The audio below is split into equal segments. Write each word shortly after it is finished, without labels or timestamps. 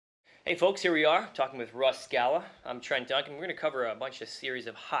Hey folks, here we are talking with Russ Scala. I'm Trent Duncan. We're going to cover a bunch of series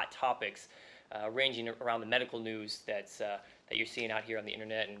of hot topics ranging around the medical news that you're seeing out here on the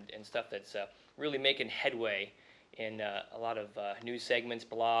internet and stuff that's really making headway in a lot of news segments,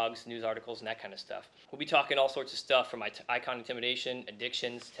 blogs, news articles, and that kind of stuff. We'll be talking all sorts of stuff from icon intimidation,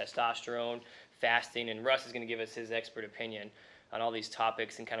 addictions, testosterone, fasting, and Russ is going to give us his expert opinion on all these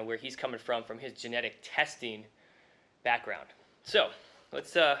topics and kind of where he's coming from his genetic testing background. So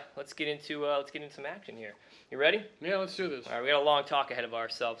let's get into some action here. You ready? Yeah, let's do this. All right, we got a long talk ahead of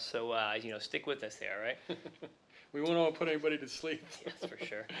ourselves, so stick with us there, all right? We won't want to put anybody to sleep. Yes, for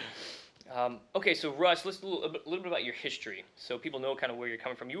sure. Okay, so Russ, let's do a little bit about your history, so people know kind of where you're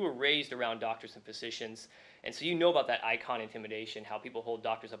coming from. You were raised around doctors and physicians, and so you know about that icon intimidation, how people hold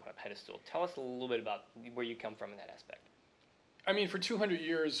doctors up on a pedestal. Tell us a little bit about where you come from in that aspect. I mean, for 200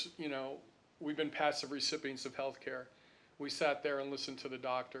 years, we've been passive recipients of healthcare. We sat there and listened to the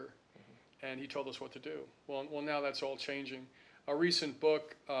doctor, and he told us what to do. Well, now that's all changing. A recent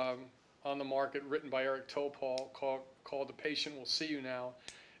book on the market written by Eric Topol called The Patient Will See You Now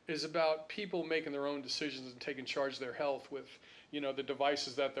is about people making their own decisions and taking charge of their health with, the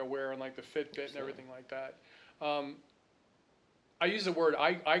devices that they're wearing, like the Fitbit and everything like that. I use the word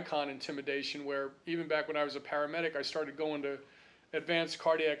icon intimidation, where even back when I was a paramedic, I started going to advanced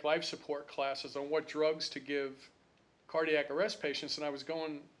cardiac life support classes on what drugs to give cardiac arrest patients, and I was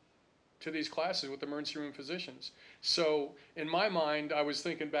going to these classes with emergency room physicians. So in my mind, I was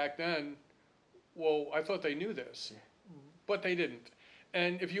thinking back then, well, I thought they knew this, but they didn't.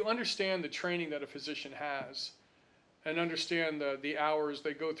 And if you understand the training that a physician has and understand the hours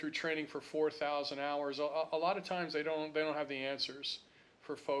they go through training for 4,000 hours, a lot of times they don't have the answers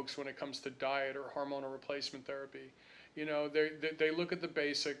for folks when it comes to diet or hormonal replacement therapy. They look at the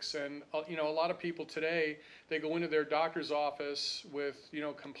basics, and a lot of people today, they go into their doctor's office with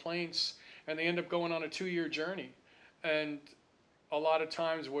complaints, and they end up going on a 2-year journey. And a lot of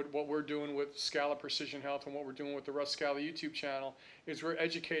times what we're doing with Scala Precision Health and what we're doing with the Russ Scala YouTube channel is we're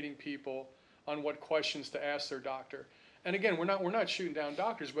educating people on what questions to ask their doctor. And again, we're not shooting down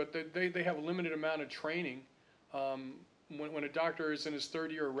doctors, but they have a limited amount of training. When a doctor is in his third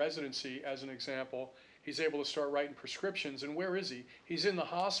year of residency, as an example, he's able to start writing prescriptions. And where is he? He's in the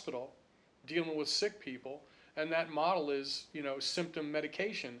hospital dealing with sick people, and that model is, symptom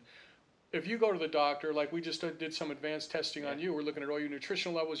medication. If you go to the doctor, like we just did some advanced testing on you, we're looking at all your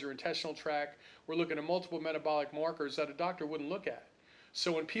nutritional levels, your intestinal tract, we're looking at multiple metabolic markers that a doctor wouldn't look at.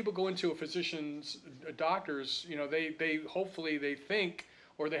 So when people go into a doctor's, they hopefully they think,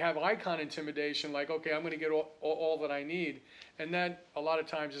 or they have icon intimidation, like, okay, I'm going to get all that I need. And that a lot of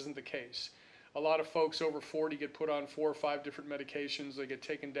times isn't the case. A lot of folks over 40 get put on 4 or 5 different medications. They get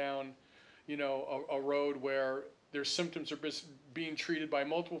taken down, a road where their symptoms are being treated by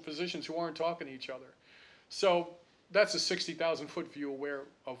multiple physicians who aren't talking to each other. So that's a 60,000-foot view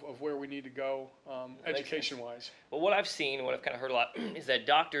of where we need to go education-wise. Well, what I've seen, what I've kind of heard a lot, is that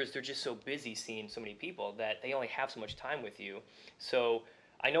doctors, they're just so busy seeing so many people that they only have so much time with you. So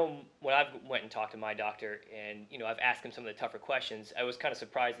I know when I've went and talked to my doctor and, I've asked him some of the tougher questions, I was kind of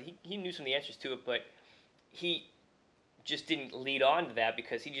surprised that he knew some of the answers to it, but he just didn't lead on to that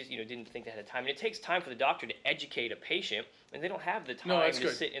because he just, didn't think they had the time. And it takes time for the doctor to educate a patient, and they don't have the time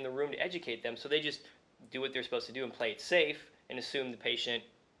to sit in the room to educate them, so they just do what they're supposed to do and play it safe and assume the patient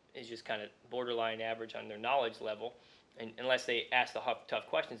is just kind of borderline average on their knowledge level. And unless they ask the tough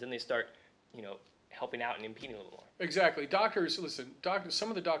questions, then they start, helping out and impeding a little more. Exactly. Doctors, listen, some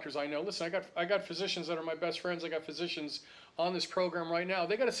of the doctors I know, listen, I got physicians that are my best friends. I got physicians on this program right now.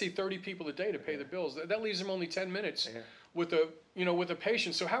 They got to see 30 people a day to pay the bills. That leaves them only 10 minutes with a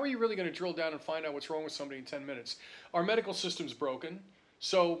patient. So how are you really going to drill down and find out what's wrong with somebody in 10 minutes? Our medical system's broken.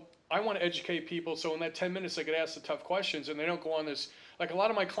 So I want to educate people so in that 10 minutes they could ask the tough questions and they don't go on this. Like a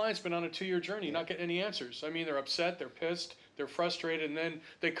lot of my clients been on a 2-year journey, not getting any answers. I mean, they're upset, they're pissed, they're frustrated, and then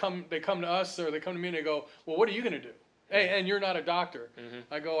they come to us or they come to me and they go, well, what are you going to do? Hey, and you're not a doctor.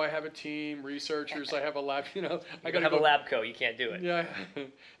 I go, I have a team, researchers, I have a lab, I got to have a lab coat, you can't do it. Yeah.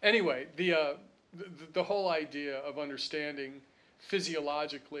 Anyway, the whole idea of understanding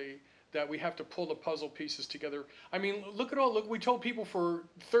physiologically that we have to pull the puzzle pieces together. I mean, look, we told people for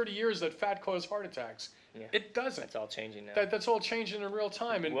 30 years that fat caused heart attacks. Yeah. It doesn't. That's all changing now. That's all changing in real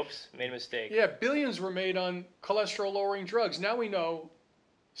time. And whoops, made a mistake. Yeah, billions were made on cholesterol-lowering drugs. Now we know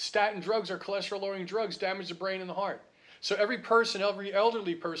statin drugs are cholesterol-lowering drugs, damage the brain and the heart. So every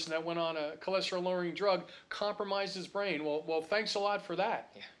elderly person that went on a cholesterol-lowering drug compromised his brain. Well, thanks a lot for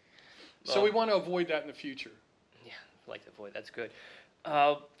that. Yeah. Well, so we want to avoid that in the future. Yeah, I'd like to avoid. That's good.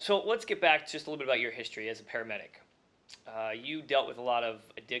 So let's get back just a little bit about your history as a paramedic. You dealt with a lot of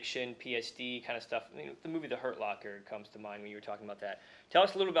addiction, PSD kind of stuff. I mean, the movie The Hurt Locker comes to mind when you were talking about that. Tell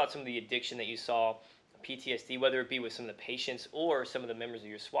us a little about some of the addiction that you saw, PTSD, whether it be with some of the patients or some of the members of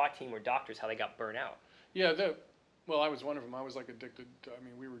your SWAT team or doctors, how they got burnt out. Yeah, well, I was one of them. I was like addicted. I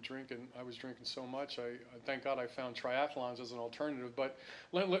mean, we were drinking. I was drinking so much. I thank God I found triathlons as an alternative. But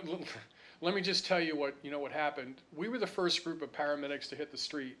let me just tell you what happened. We were the first group of paramedics to hit the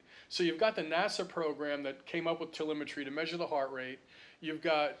street. So you've got the NASA program that came up with telemetry to measure the heart rate. You've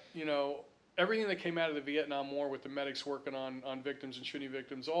got everything that came out of the Vietnam War with the medics working on victims and shooting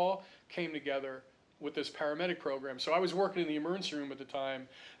victims all came together with this paramedic program. So I was working in the emergency room at the time,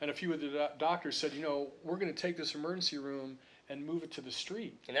 and a few of the doctors said, we're going to take this emergency room and move it to the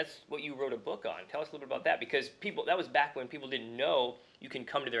street. And that's what you wrote a book on. Tell us a little bit about that, because that was back when people didn't know you can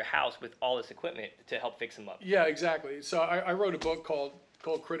come to their house with all this equipment to help fix them up. Yeah, exactly. So I wrote a book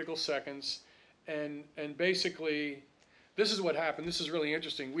called Critical Seconds, and basically, this is what happened. This is really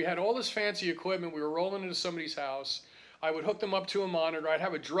interesting. We had all this fancy equipment. We were rolling into somebody's house. I would hook them up to a monitor. I'd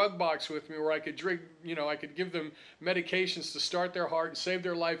have a drug box with me where I could drink, I could give them medications to start their heart and save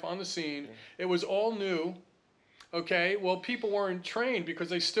their life on the scene. Mm-hmm. It was all new. Okay, well, people weren't trained because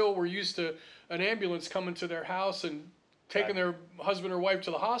they still were used to an ambulance coming to their house and taking their husband or wife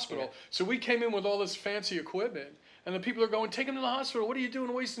to the hospital. Yeah. So we came in with all this fancy equipment, and the people are going, take them to the hospital. What are you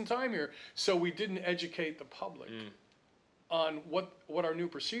doing wasting time here? So we didn't educate the public on what our new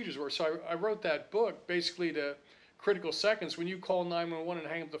procedures were. So I wrote that book basically to Critical Seconds. When you call 911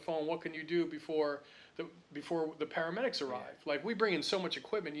 and hang up the phone, what can you do before the paramedics arrive? Yeah. Like, we bring in so much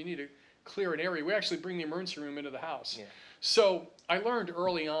equipment, you need to clear an area. We actually bring the emergency room into the house. Yeah. So I learned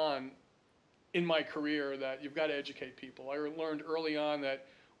early on in my career that you've got to educate people. I learned early on that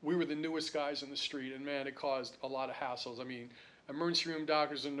we were the newest guys in the street, and man, it caused a lot of hassles. I mean, emergency room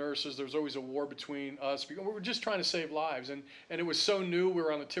doctors and nurses, there was always a war between us because we were just trying to save lives, and it was so new. We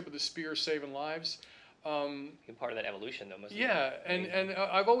were on the tip of the spear saving lives. You're part of that evolution, though, must yeah, and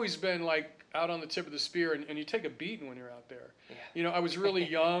I've always been like out on the tip of the spear, and you take a beating when you're out there. Yeah. I was really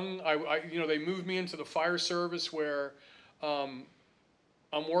young. They moved me into the fire service where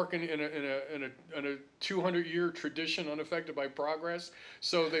I'm working in a 200-year tradition unaffected by progress.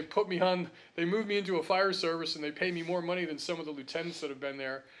 So they moved me into a fire service, and they pay me more money than some of the lieutenants that have been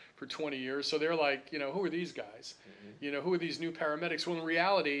there for 20 years. So they're like, who are these guys? Mm-hmm. Who are these new paramedics? Well, in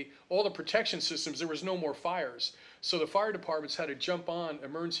reality, all the protection systems, there was no more fires. So the fire departments had to jump on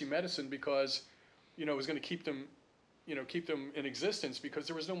emergency medicine because, it was going to keep them in existence because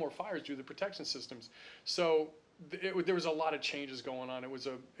there was no more fires due to the protection systems. So there was a lot of changes going on. It was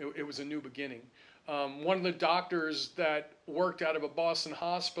a new beginning. One of the doctors that worked out of a Boston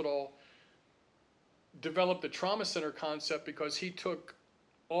hospital developed the trauma center concept because he took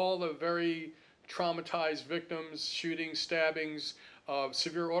all the very traumatized victims, shootings, stabbings,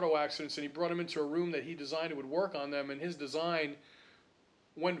 severe auto accidents, and he brought them into a room that he designed that would work on them, and his design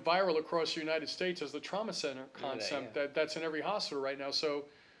went viral across the United States as the trauma center concept that's in every hospital right now. So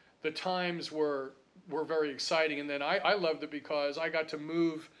the times were very exciting, and then I loved it because I got to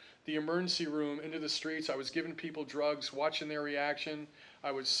move the emergency room into the streets. I was giving people drugs, watching their reaction.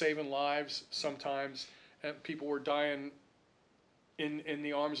 I was saving lives sometimes, and people were dying in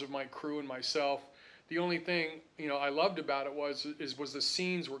the arms of my crew and myself. The only thing I loved about it was the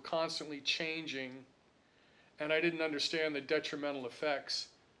scenes were constantly changing, and I didn't understand the detrimental effects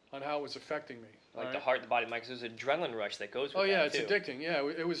on how it was affecting me. Like the heart, the body, because there's an adrenaline rush that goes with that. Oh yeah, it's too. addicting. Yeah,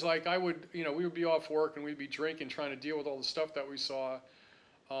 it was like we would be off work and we'd be drinking, trying to deal with all the stuff that we saw.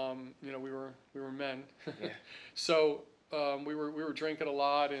 We were men, yeah. So we were drinking a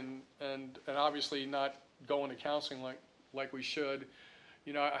lot and obviously not going to counseling like we should.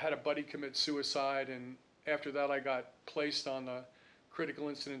 I had a buddy commit suicide, and after that I got placed on the critical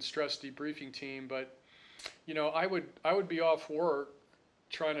incident stress debriefing team. But I would be off work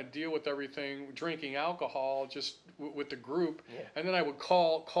trying to deal with everything, drinking alcohol just with the group, yeah. And then I would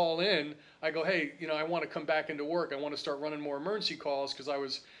call in. I go, hey, I want to come back into work. I want to start running more emergency calls because I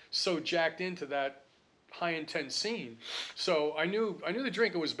was so jacked into that high intense scene. So I knew the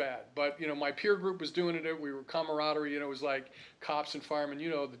drinking was bad, but my peer group was doing it. We were camaraderie. It was like cops and firemen.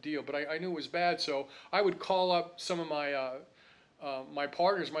 The deal. But I knew it was bad, so I would call up some of my my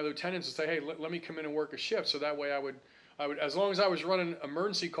partners, my lieutenants, and say, hey, let me come in and work a shift. So that way I would, as long as I was running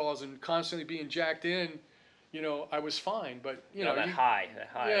emergency calls and constantly being jacked in, I was fine. But that high.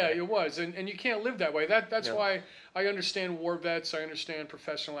 Yeah, it was, and you can't live that way. That's why I understand war vets. I understand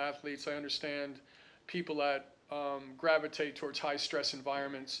professional athletes. I understand people that gravitate towards high stress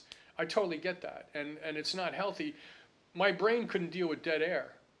environments. I totally get that, and it's not healthy. My brain couldn't deal with dead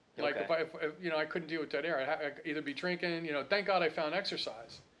air. Like Okay. if you know, I couldn't deal with dead air. I'd either be drinking. You know, thank God I found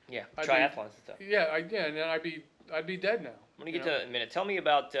exercise. Yeah. I'd be, Triathlons and stuff. yeah, and then I'd be dead now. I'm gonna You get know? to it in a minute. Tell me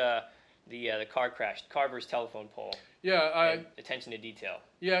about the car crash, car versus telephone pole, Yeah, and attention to detail.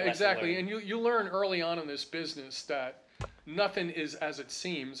 yeah, Lesson exactly. learned. And you learn early on in this business that nothing is as it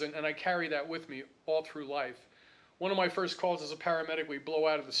seems, and I carry that with me all through life. One of my first calls as a paramedic, we blow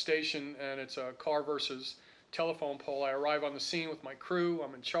out of the station, and it's a car versus telephone pole. I arrive on the scene with my crew.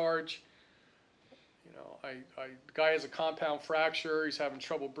 I'm in charge. You know, the guy has a compound fracture. He's having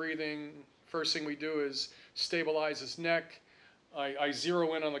trouble breathing. First thing we do is stabilize his neck. I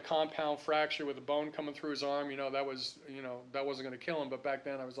zero in on the compound fracture with a bone coming through his arm. That wasn't going to kill him, but back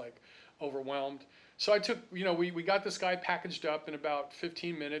then I was like overwhelmed. So I took, we got this guy packaged up in about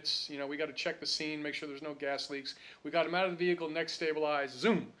 15 minutes. We got to check the scene, make sure there's no gas leaks. We got him out of the vehicle, neck stabilized,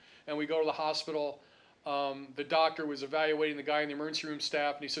 zoom, and we go to the hospital. The doctor was evaluating the guy in the emergency room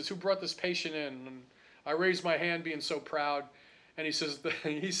staff, and he says, "Who brought this patient in?" And I raised my hand, being so proud, and he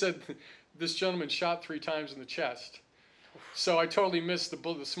said, "This gentleman shot 3 times in the chest." So I totally missed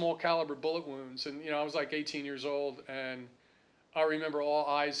the small caliber bullet wounds, and I was like 18 years old, and I remember all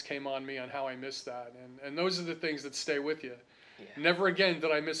eyes came on me on how I missed that, and those are the things that stay with you. Yeah. Never again did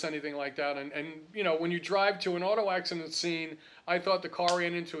I miss anything like that. And when you drive to an auto accident scene, I thought the car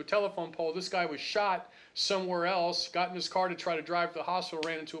ran into a telephone pole. This guy was shot somewhere else, got in his car to try to drive to the hospital,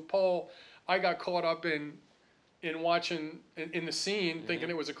 ran into a pole. I got caught up in watching in the scene, thinking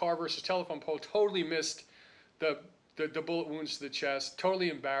it was a car versus telephone pole. Totally missed the bullet wounds to the chest. Totally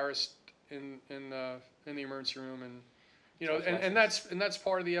embarrassed in the emergency room, and that's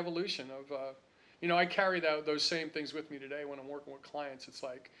part of the evolution of. I carry those same things with me today when I'm working with clients. It's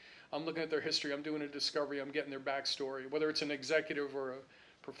like I'm looking at their history, I'm doing a discovery, I'm getting their backstory. Whether it's an executive or a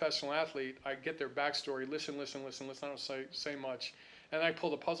professional athlete, I get their backstory, listen. I don't say much. And I pull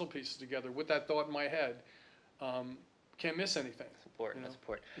the puzzle pieces together with that thought in my head. Can't miss anything. That's important. That's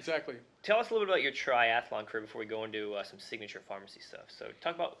important. Exactly. Tell us a little bit about your triathlon career before we go into some signature pharmacy stuff. So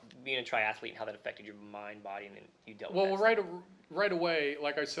talk about being a triathlete and how that affected your mind, body, and you dealt with that. Well, right away,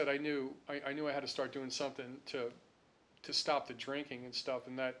 like I said, I knew I had to start doing something to stop the drinking and stuff,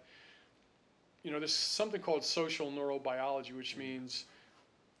 and that there's something called social neurobiology, which means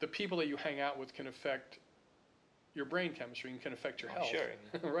the people that you hang out with can affect your brain chemistry and can affect your health.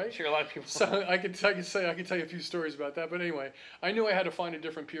 Sure. Right? Sure, a lot of people. So I can tell you a few stories about that. But anyway, I knew I had to find a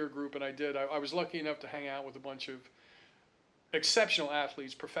different peer group, and I did. I was lucky enough to hang out with a bunch of exceptional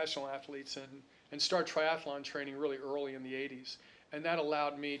athletes, professional athletes, and start triathlon training really early in the 80s. And that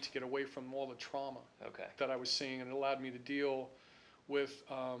allowed me to get away from all the trauma that I was seeing, and it allowed me to deal with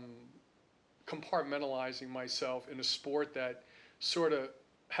compartmentalizing myself in a sport that sort of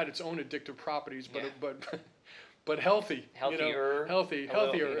had its own addictive properties, but healthy. Healthier.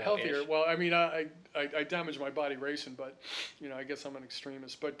 Healthier. Well, I mean, I damaged my body racing, but I guess I'm an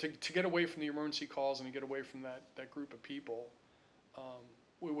extremist. But to get away from the emergency calls and to get away from that group of people,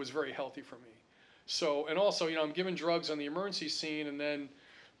 it was very healthy for me. So, and also, I'm giving drugs on the emergency scene, and then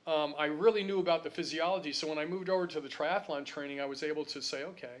I really knew about the physiology. So when I moved over to the triathlon training, I was able to say,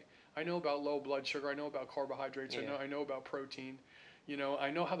 okay, I know about low blood sugar, I know about carbohydrates, I know about protein.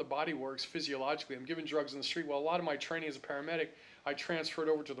 I know how the body works physiologically. I'm giving drugs in the street. Well, a lot of my training as a paramedic, I transferred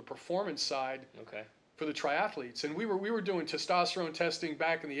over to the performance side for the triathletes. And we were doing testosterone testing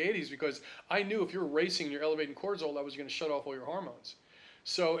back in the 80s because I knew if you were racing and you're elevating cortisol, that was going to shut off all your hormones.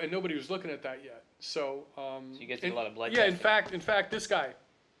 So, and nobody was looking at that yet. So you get to do a lot of blood testing. testing. In fact, this guy,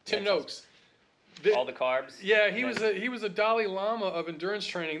 Tim Noakes. All the carbs. Yeah, he was a Dalai Lama of endurance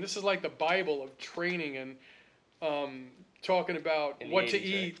training. This is like the Bible of training and talking about what to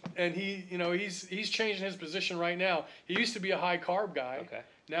eat, right? And he's changing his position right now. He used to be a high carb guy. Okay.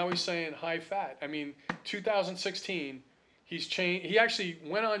 Now he's saying high fat. I mean, 2016, he's changed. He actually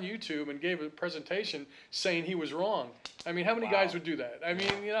went on YouTube and gave a presentation saying he was wrong. I mean, how many guys would do that? I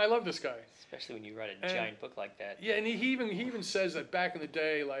mean, I love this guy. Especially when you write a giant book like that. Yeah, and he even says that back in the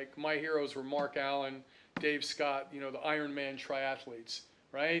day, like my heroes were Mark Allen, Dave Scott, the Ironman triathletes,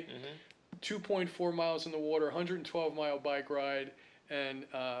 right? Mm-hmm. 2.4 miles in the water, 112-mile bike ride, and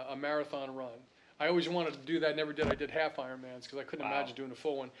a marathon run. I always wanted to do that, never did. I did half Ironmans because I couldn't imagine doing a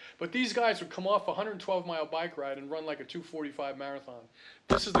full one. But these guys would come off a 112-mile bike ride and run like a 2:45 marathon.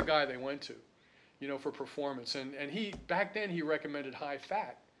 This is the guy they went to, for performance. And he back then he recommended high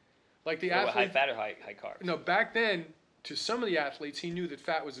fat. Like the athlete, high fat or high carbs? No, back then to some of the athletes he knew that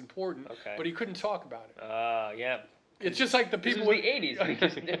fat was important, but he couldn't talk about it. Yeah. It's just like the people. This was the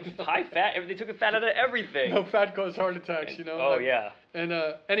 80s. High fat. They took the fat out of everything. No, fat causes heart attacks. Oh yeah. And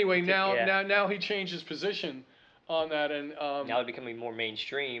anyway, now he changed his position. on that. And Now they're becoming more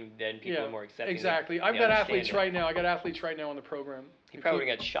mainstream, then people yeah, are more accepting. exactly. They I've got understand athletes it. right now. I got athletes right now on the program. He probably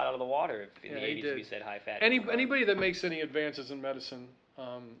got shot out of the water if in Yeah, the he 80s if he did. said high fat. Anybody that makes any advances in medicine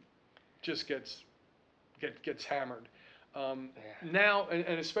just gets hammered. Yeah. Now,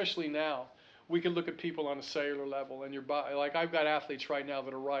 and especially now, we can look at people on a cellular level, and your body. Like I've got athletes right now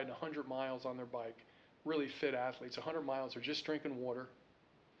that are riding 100 miles on their bike, really fit athletes. 100 miles, they're just drinking water,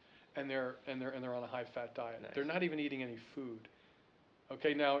 and they're on a high fat diet. Nice. They're not even eating any food.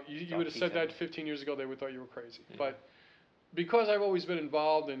 Okay, now you all would have said ketone. that 15 years ago, they would have thought you were crazy. Mhm. But because I've always been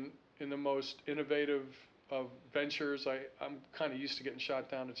involved in the most innovative of ventures, I'm kind of used to getting shot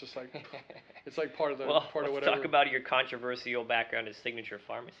down. It's just like it's like part of the Well, part of let's whatever. talk about your controversial background at Signature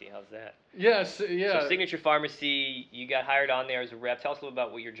Pharmacy. How's that? Yes, yeah. So Signature Pharmacy, you got hired on there as a rep. Tell us a little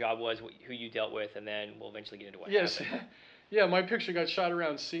about what your job was, who you dealt with, and then we'll eventually get into what Yes, happened. yeah. My picture got shot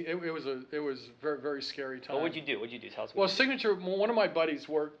around. See, it was very very scary time. Well, what'd you do? What'd you do? Tell us. Well, What you Signature. One of my buddies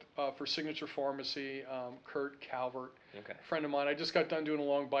worked for Signature Pharmacy. Kurt Calvert, did. Okay. a friend of mine. I just got done doing a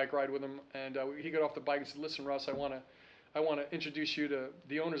long bike ride with him, and he got off the bike and said, "Listen, Russ, I want to introduce you to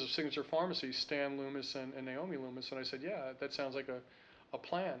the owners of Signature Pharmacy, Stan Loomis and Naomi Loomis." And I said, "Yeah, that sounds like a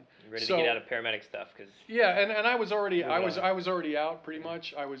plan." You ready So, to get out of paramedic stuff? Because yeah, and I was already Moving on. I was already out pretty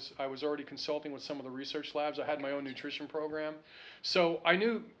much. I was already consulting with some of the research labs. I had my own nutrition program, so I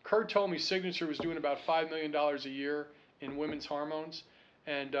knew Kurt told me Signature was doing about $5 million a year in women's hormones,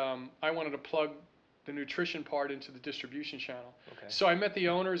 and I wanted to plug the nutrition part into the distribution channel. Okay. So I met the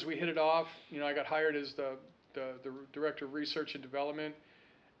owners. We hit it off. You know, I got hired as the director of research and development,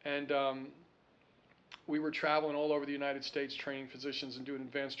 and we were traveling all over the United States training physicians and doing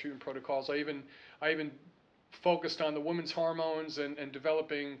advanced treatment protocols. I even focused on the women's hormones and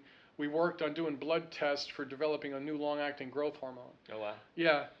developing. We worked on doing blood tests for developing a new long-acting growth hormone. Oh wow.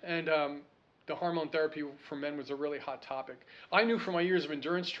 Yeah, and the hormone therapy for men was a really hot topic. I knew from my years of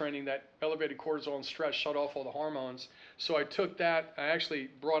endurance training that elevated cortisol and stress shut off all the hormones. So I took that. I actually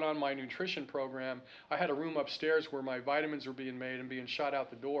brought on my nutrition program. I had a room upstairs where my vitamins were being made and being shot out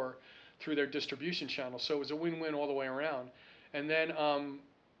the door through their distribution channel. So it was a win-win all the way around. And then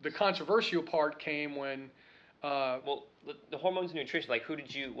the controversial part came when Well, the hormones and nutrition. Like,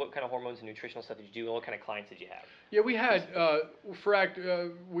 what kind of hormones and nutritional stuff did you do? And what kind of clients did you have? yeah, we had the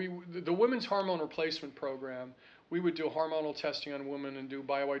women's hormone replacement program. We would do hormonal testing on women and do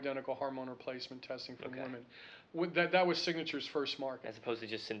bioidentical hormone replacement testing for Okay. women. That was Signature's first market. As opposed to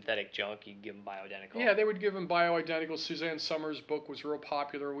just synthetic junk, you give them bioidentical. Yeah, they would give them bioidentical. Suzanne Summers' book was real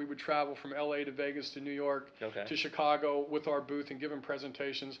popular. We would travel from LA to Vegas to New York Okay. to Chicago with our booth and give them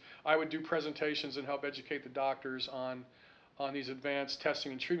presentations. I would do presentations and help educate the doctors on these advanced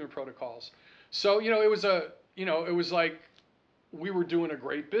testing and treatment protocols. So, you know, it was like we were doing a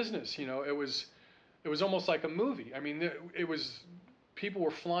great business. You know, it was almost like a movie. I mean, people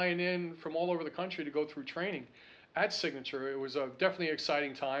were flying in from all over the country to go through training at Signature. It was a definitely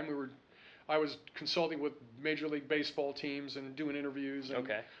exciting time. I was consulting with Major League Baseball teams and doing interviews and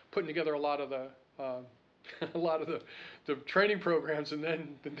Okay. putting together a lot of the training programs, and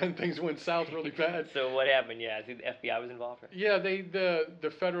then things went south really bad. So what happened? Yeah, I think the FBI was involved. Right? Yeah,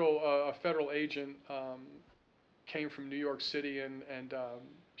 the federal a federal agent came from New York City and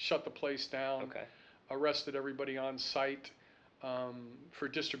shut the place down. Okay. Arrested everybody on site for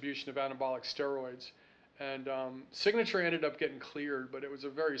distribution of anabolic steroids, and Signature ended up getting cleared, but it was a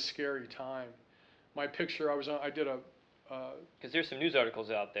very scary time. My picture, I did a Because there's some news articles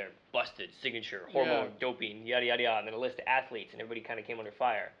out there, busted, Signature, hormone, Yeah. doping, yada yada yada, and then a list of athletes, and everybody kind of came under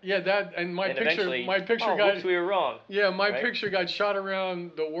fire. yeah, that and my And picture eventually, got whoops, we were wrong. yeah, my right? picture got shot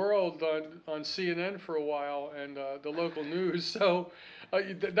around the world on CNN for a while, and the local news. So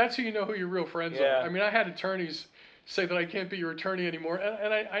that's who you know who your real friends Yeah. are. I mean, I had attorneys say that I can't be your attorney anymore,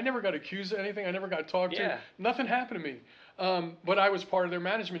 and I never got accused of anything. I never got talked Yeah. to. Nothing happened to me. But I was part of their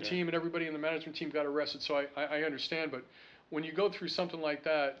management Yeah. team, and everybody in the management team got arrested. So I understand. But when you go through something like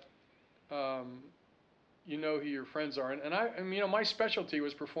that, you know who your friends are. And you know, my specialty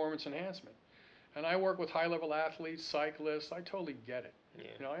was performance enhancement. And I work with high-level athletes, cyclists. I totally get it. Yeah.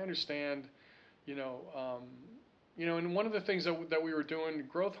 You know, I understand, you know, and one of the things that we were doing,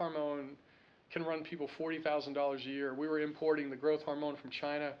 growth hormone can run people $40,000 a year. We were importing the growth hormone from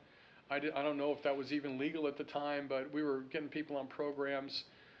China. I don't know if that was even legal at the time, but we were getting people on programs.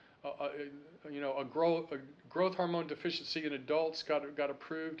 You know, a growth hormone deficiency in adults got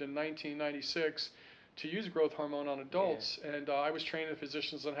approved in 1996 to use growth hormone on adults, and I was training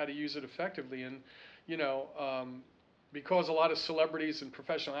physicians on how to use it effectively. And you know, because a lot of celebrities and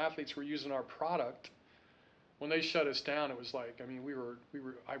professional athletes were using our product, when they shut us down, it was like, I mean, we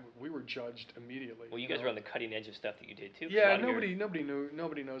were judged immediately. Well, you guys were on the cutting edge of stuff that you did too. 'Cause a Yeah, lot of your-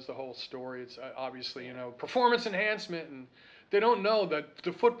 nobody knows the whole story. It's obviously, performance enhancement, and they don't know that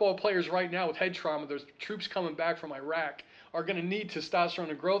the football players right now with head trauma, there's troops coming back from Iraq, are going to need testosterone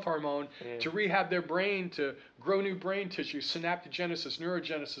and growth hormone to rehab their brain, to grow new brain tissue, synaptogenesis,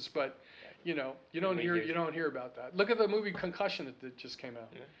 neurogenesis. But you don't hear about that. Look at the movie Concussion that just came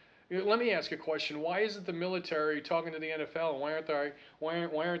out. Let me ask you a question. Why isn't the military talking to the NFL? Why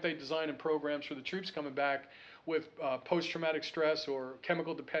aren't they designing programs for the troops coming back with post-traumatic stress or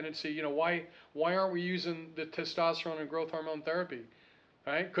chemical dependency? Why aren't we using the testosterone and growth hormone therapy?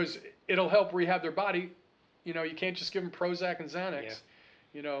 Right? Because it'll help rehab their body. You can't just give them Prozac and Xanax.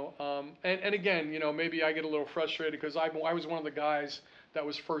 And again, maybe I get a little frustrated because I was one of the guys that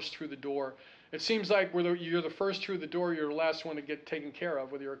was first through the door. It seems like whether you're the first through the door, you're the last one to get taken care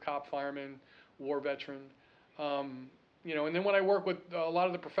of, whether you're a cop, fireman, war veteran. And then when I work with a lot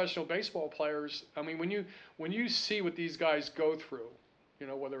of the professional baseball players, I mean, when you see what these guys go through,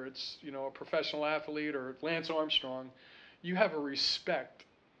 whether it's, a professional athlete or Lance Armstrong, you have a respect,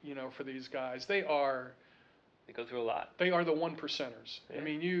 for these guys. They go through a lot. They are the one percenters. Yeah. I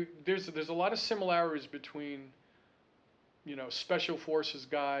mean, there's a lot of similarities between, special forces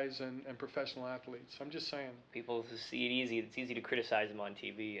guys and professional athletes. I'm just saying. People see it easy. It's easy to criticize them on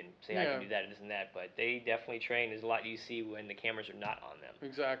TV and say, I can do that and this and that. But they definitely train. There's a lot you see when the cameras are not on them.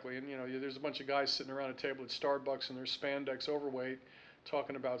 Exactly. And, there's a bunch of guys sitting around a table at Starbucks and they're spandex overweight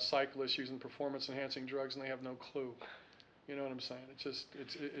talking about cyclists using performance-enhancing drugs and they have no clue. You know what I'm saying?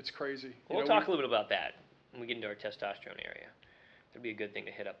 It's crazy. We'll talk a little bit about that when we get into our testosterone area. That'd be a good thing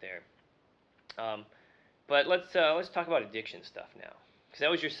to hit up there. But let's talk about addiction stuff now, because that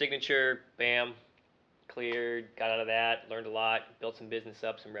was your signature. Bam, cleared, got out of that, learned a lot, built some business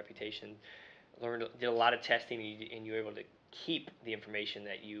up, some reputation, did a lot of testing, and you were able to keep the information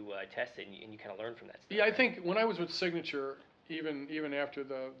that you tested, and you kind of learned from that stuff. Yeah, I think when I was with Signature, even after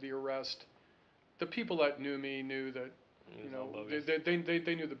the arrest, the people that knew me knew that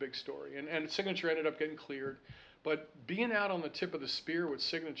they knew the big story, and Signature ended up getting cleared. But being out on the tip of the spear with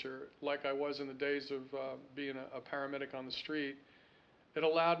Signature, like I was in the days of being a paramedic on the street, it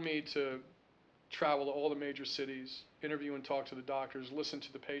allowed me to travel to all the major cities, interview and talk to the doctors, listen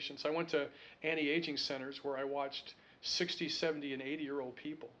to the patients. I went to anti-aging centers where I watched 60, 70, and 80-year-old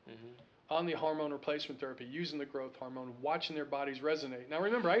people on the hormone replacement therapy, using the growth hormone, watching their bodies resonate. Now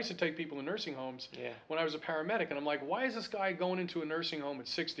remember, I used to take people to nursing homes when I was a paramedic, and I'm like, why is this guy going into a nursing home at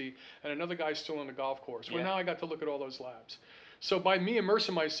 60 and another guy's still on the golf course? Well, now I got to look at all those labs. So by me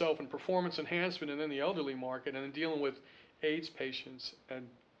immersing myself in performance enhancement and then the elderly market and then dealing with AIDS patients and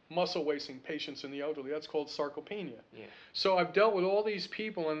muscle wasting patients in the elderly, that's called sarcopenia. So I've dealt with all these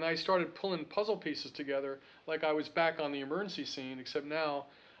people, and I started pulling puzzle pieces together like I was back on the emergency scene, except now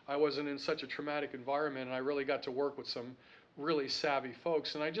I wasn't in such a traumatic environment, and I really got to work with some really savvy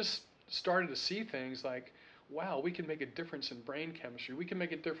folks. And I just started to see things like, wow, we can make a difference in brain chemistry. We can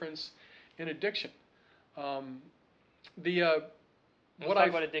make a difference in addiction. Let's talk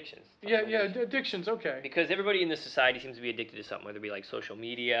about addictions. Addictions, okay. Because everybody in this society seems to be addicted to something, whether it be like social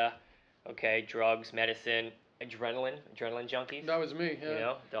media, drugs, medicine, adrenaline junkies. That was me,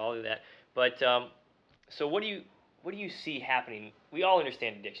 yeah. All of that. But so what do you see happening? We all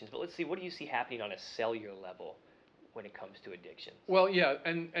understand addictions, but let's see, what do you see happening on a cellular level when it comes to addiction? Well, yeah,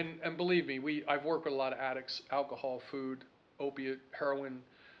 and believe me, I've worked with a lot of addicts, alcohol, food, opiate, heroin.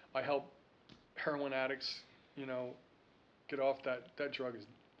 I help heroin addicts, get off that drug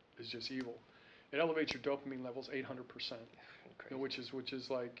is just evil. It elevates your dopamine levels 800%. Which is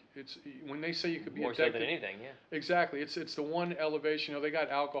like, it's when they say you could be more addicted, so than anything, Exactly, it's the one elevation. They got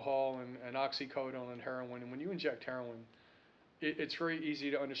alcohol and oxycodone and heroin, and when you inject heroin, it's very easy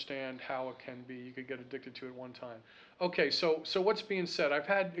to understand how it can be. You could get addicted to it one time. Okay, so what's being said? I've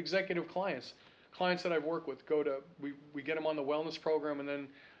had executive clients that I've worked with we get them on the wellness program, and then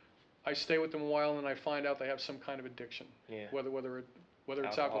I stay with them a while, and I find out they have some kind of addiction, whether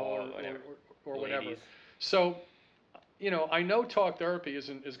it's alcohol or whatever. So, I know talk therapy is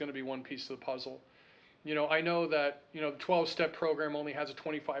going to be one piece of the puzzle. I know that, the 12-step program only has a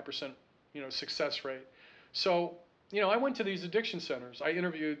 25%, success rate. So, I went to these addiction centers. I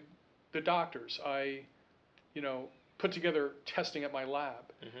interviewed the doctors. I, put together testing at my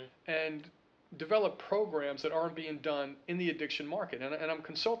lab and developed programs that aren't being done in the addiction market. And I'm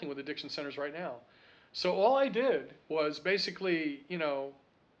consulting with addiction centers right now. So all I did was basically,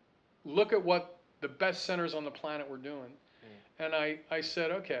 look at what the best centers on the planet were doing. And I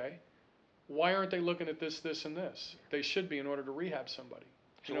said, okay, why aren't they looking at this, this, and this? They should be in order to rehab somebody.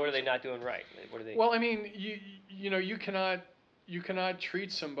 So what are they not doing right? What are they? Well, I mean, you cannot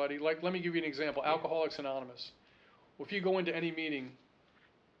treat somebody like. Let me give you an example. Alcoholics Anonymous. Well, if you go into any meeting,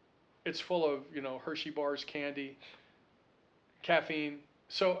 it's full of Hershey bars, candy, caffeine.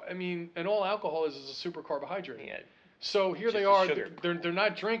 So I mean, and all alcohol is a super carbohydrate. Yeah. So here Just they the are. sugar. They're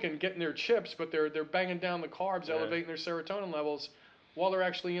not drinking, getting their chips, but they're banging down the carbs, elevating their serotonin levels, while they're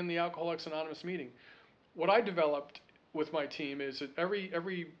actually in the Alcoholics Anonymous meeting. What I developed with my team is that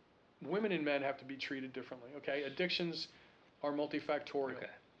every women and men have to be treated differently. Okay, addictions are multifactorial. Okay,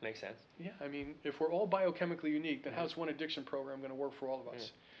 makes sense. Yeah, I mean, if we're all biochemically unique, then how's one addiction program going to work for all of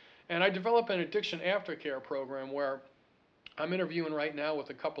us? And I developed an addiction aftercare program where I'm interviewing right now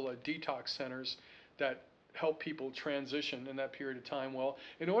with a couple of detox centers that help people transition in that period of time. Well,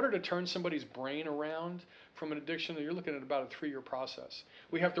 in order to turn somebody's brain around from an addiction, you're looking at about a 3-year process.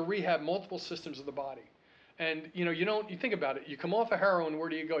 We have to rehab multiple systems of the body. And you think about it, you come off of heroin, where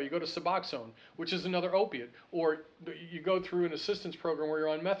do you go? You go to Suboxone, which is another opiate, or you go through an assistance program where you're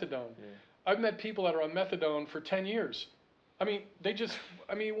on methadone. I've met people that are on methadone for 10 years. I mean,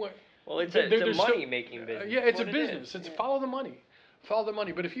 what? Well, it's a money-making business. Yeah, it's a business. It's follow the money. Follow the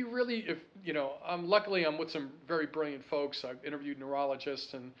money. But if luckily I'm with some very brilliant folks. I've interviewed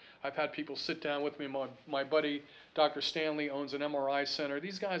neurologists, and I've had people sit down with me. My buddy, Dr. Stanley, owns an MRI center.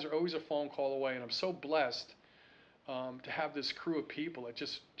 These guys are always a phone call away, and I'm so blessed to have this crew of people that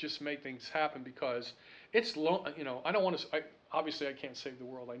just make things happen, because it's I don't want to. Obviously, I can't save the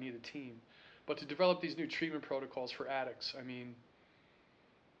world. I need a team, but to develop these new treatment protocols for addicts, I mean,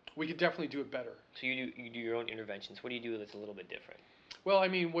 we could definitely do it better. So you do your own interventions. What do you do that's a little bit different? Well, I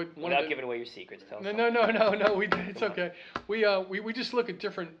mean, without giving away your secrets, tell us. No. It's okay. We just look at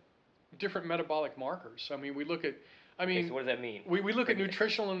different metabolic markers. I mean, we look at. I mean, okay, so what does that mean? We look at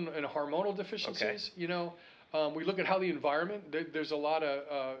nutritional and hormonal deficiencies. Okay. We look at how the environment. There's a lot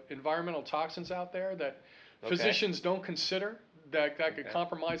of environmental toxins out there that physicians don't consider that could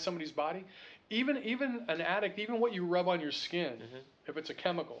compromise somebody's body. Even an addict, even what you rub on your skin, if it's a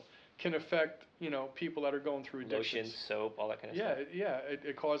chemical, can affect people that are going through addictions. Lotion, soap, all that kind of stuff. Yeah.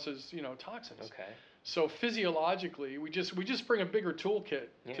 It causes toxins. Okay. So physiologically, we just bring a bigger toolkit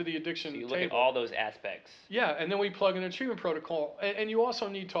to the addiction table. So you look at all those aspects. Yeah, and then we plug in a treatment protocol, and you also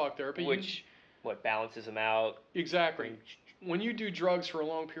need talk therapy. Which balances them out. Exactly. When you do drugs for a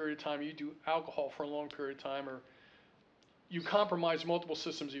long period of time, you do alcohol for a long period of time, or you compromise multiple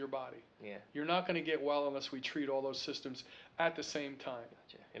systems of your body. Yeah. You're not going to get well unless we treat all those systems at the same time.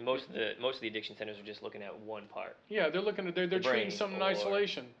 Gotcha. And most of the addiction centers are just looking at one part. Yeah, they're looking at they're treating something in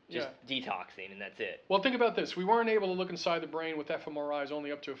isolation. Just detoxing, and that's it. Well, think about this. We weren't able to look inside the brain with fMRIs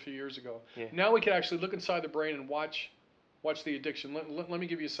only up to a few years ago. Yeah. Now we can actually look inside the brain and watch the addiction. Let me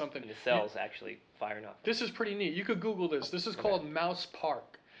give you something. And the cells actually firing up. This is pretty neat. You could Google this. This is called Mouse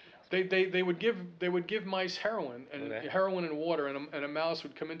Park. They would give mice heroin and water, and a mouse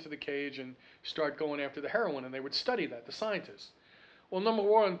would come into the cage and start going after the heroin, and they would study that, the scientists. Well, number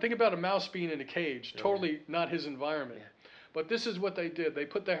one, think about a mouse being in a cage, totally not his environment. Yeah. But this is what they did. They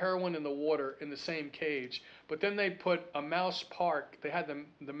put the heroin and the water in the same cage, but then they put a mouse park. They had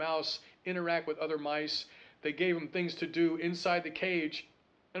the mouse interact with other mice. They gave him things to do inside the cage,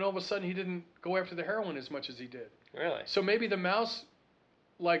 and all of a sudden he didn't go after the heroin as much as he did. Really? So maybe the mouse,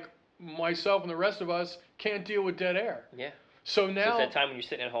 like myself and the rest of us, can't deal with dead air. Yeah. So now. So it's that time when you're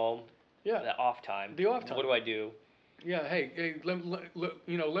sitting at home. Yeah. That off time. The off time. What do I do? Yeah. Hey,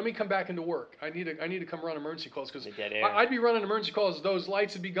 let me come back into work. I need to come run emergency calls, because I'd be running emergency calls. Those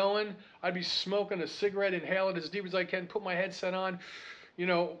lights would be going. I'd be smoking a cigarette, inhale it as deep as I can, put my headset on.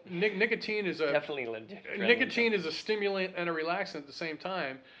 Nicotine is a stimulant and a relaxant at the same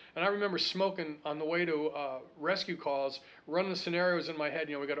time. And I remember smoking on the way to rescue calls, running the scenarios in my head.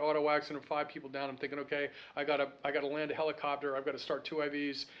 We got an auto accident, 5 people down. I'm thinking, okay, I gotta land a helicopter. I've got to start 2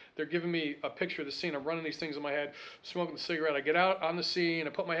 IVs. They're giving me a picture of the scene. I'm running these things in my head, smoking the cigarette. I get out on the scene. I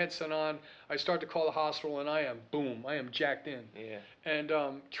put my headset on. I start to call the hospital, and I am jacked in. Yeah.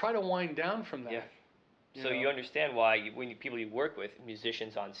 And try to wind down from that. Yeah. So you understand why when people you work with,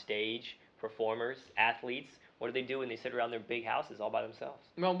 musicians on stage, performers, athletes, what do they do when they sit around their big houses all by themselves?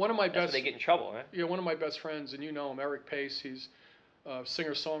 Well, one of my That's where they get in trouble, right? Yeah, one of my best friends, and you know him, Eric Pace. He's a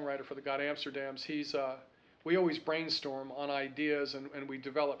singer-songwriter for the God Amsterdams. We always brainstorm on ideas, and we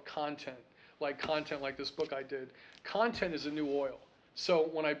develop content like this book I did. Content is a new oil. So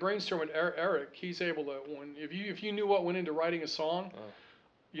when I brainstorm with Eric, he's able to. If you knew what went into writing a song.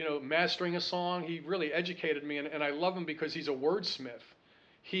 Mastering a song, he really educated me, and I love him because he's a wordsmith.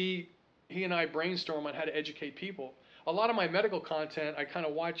 He and I brainstorm on how to educate people. A lot of my medical content, I kind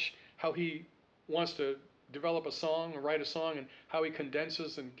of watch how he wants to develop a song or write a song, and how he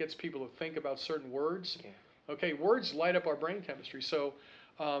condenses and gets people to think about certain words. Yeah. Okay, words light up our brain chemistry. So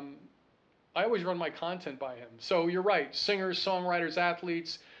I always run my content by him. So you're right, singers, songwriters,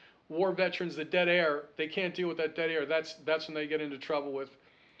 athletes, war veterans, the dead air, they can't deal with that dead air. That's when they get into trouble with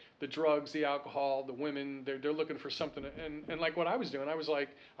the drugs, the alcohol, the women. They're looking for something. And like what I was doing, I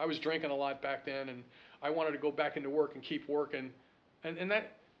was drinking a lot back then, and I wanted to go back into work and keep working. And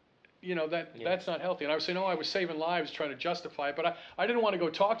that, that's not healthy. And I was saying, I was saving lives trying to justify it, but I didn't want to go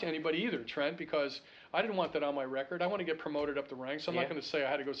talk to anybody either, Trent, because I didn't want that on my record. I want to get promoted up the ranks. I'm not going to say I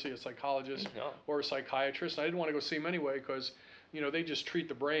had to go see a psychologist or a psychiatrist. And I didn't want to go see them anyway because, they just treat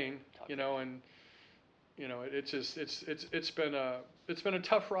the brain, and it's been a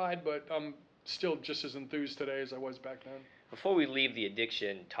tough ride, but I'm still just as enthused today as I was back then. Before we leave the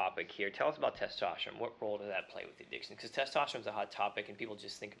addiction topic here, tell us about testosterone. What role does that play with the addiction? Because testosterone is a hot topic, and people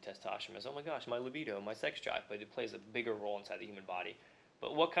just think of testosterone as, oh my gosh, my libido, my sex drive, but it plays a bigger role inside the human body.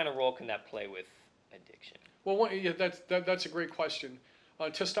 But what kind of role can that play with addiction? Well, that's a great question.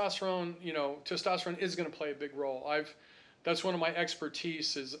 Testosterone, testosterone is going to play a big role. That's one of my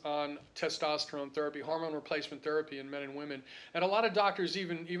expertise is on testosterone therapy, hormone replacement therapy in men and women. And a lot of doctors,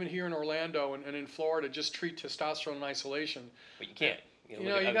 even here in Orlando and in Florida, just treat testosterone in isolation. But you can't. You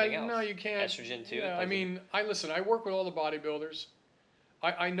can't. Estrogen too. Yeah, I work with all the bodybuilders.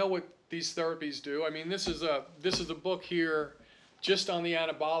 I know what these therapies do. I mean, this is a book here just on the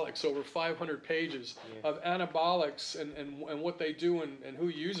anabolics, over 500 pages of anabolics and what they do and who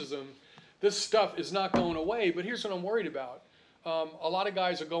uses them. This stuff is not going away, but here's what I'm worried about. A lot of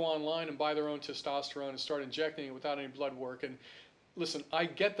guys will go online and buy their own testosterone and start injecting it without any blood work. And listen, I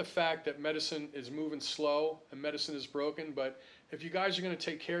get the fact that medicine is moving slow and medicine is broken, but if you guys are going to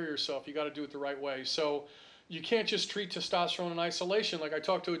take care of yourself, you got to do it the right way. So you can't just treat testosterone in isolation. Like I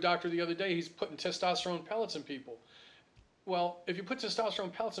talked to a doctor the other day, he's putting testosterone pellets in people. Well, if you put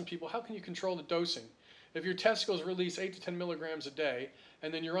testosterone pellets in people, how can you control the dosing? If your testicles release 8 to 10 milligrams a day,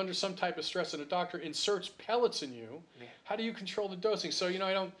 and then you're under some type of stress and a doctor inserts pellets in you, how do you control the dosing? So,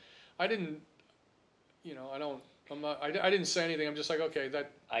 I didn't say anything. I'm just like, okay,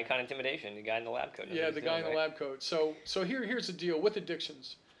 that. Icon intimidation, the guy in the lab coat. Yeah, the guy in the lab coat. So here's the deal with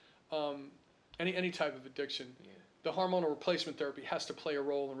addictions. Any type of addiction. Yeah. The hormonal replacement therapy has to play a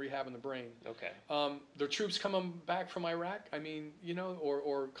role in rehabbing the brain. Okay. The troops coming back from Iraq,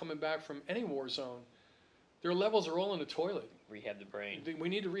 or coming back from any war zone, their levels are all in the toilet. Rehab the brain. We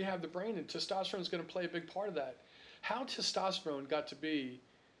need to rehab the brain, and testosterone is going to play a big part of that. How testosterone got to be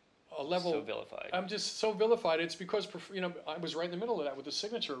a level... So vilified. I'm just so vilified. It's because, I was right in the middle of that with the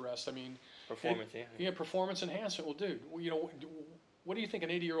signature arrest. Performance, Yeah, performance enhancement. Well, dude, what do you think an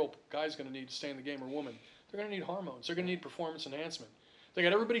 80-year-old guy's going to need to stay in the game, or woman? They're going to need hormones. They're going to need performance enhancement. They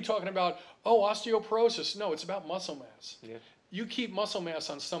got everybody talking about, osteoporosis. No, it's about muscle mass. Yeah. You keep muscle mass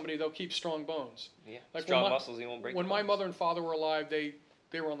on somebody, they'll keep strong bones. Yeah, like strong muscles, you won't break. When my mother and father were alive, they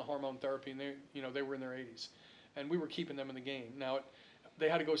were on the hormone therapy, and they were in their 80s, and we were keeping them in the game. Now, they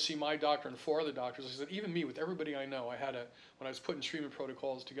had to go see my doctor and 4 other doctors. I said, even me, with everybody I know, when I was putting treatment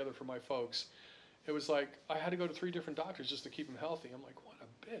protocols together for my folks, it was like I had to go to 3 different doctors just to keep them healthy. I'm like, what a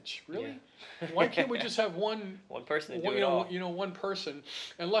bitch, really? Yeah. Why can't we just have one person to do it all? One person.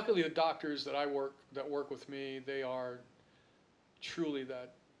 And luckily, the doctors that work with me, they are truly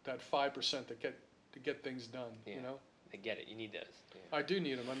that 5% that get things done. Yeah. They get it. You need those. Yeah. I do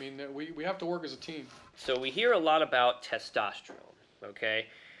need them. I mean, we have to work as a team. So we hear a lot about testosterone, okay,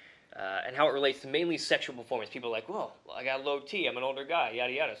 and how it relates to mainly sexual performance. People are like, well, I got low T. I'm an older guy.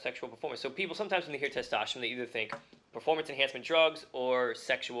 Yada yada. Sexual performance. So people sometimes when they hear testosterone, they either think performance enhancement drugs or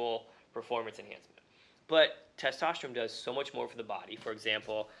sexual performance enhancement. But testosterone does so much more for the body. For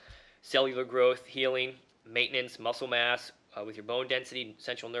example, cellular growth, healing, maintenance, muscle mass. With your bone density,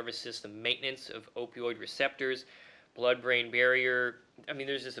 central nervous system maintenance of opioid receptors, blood-brain barrier. I mean,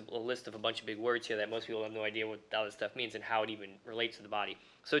 there's just a list of a bunch of big words here that most people have no idea what all this stuff means and how it even relates to the body.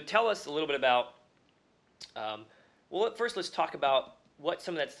 So tell us a little bit about, first let's talk about what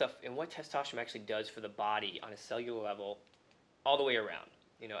some of that stuff and what testosterone actually does for the body on a cellular level all the way around,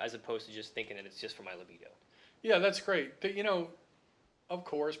 as opposed to just thinking that it's just for my libido. Yeah, that's great. Of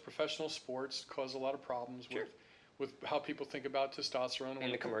course, professional sports cause a lot of problems with how people think about testosterone.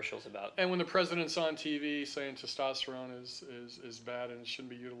 And the commercials about. And when the president's on TV saying testosterone is bad and it shouldn't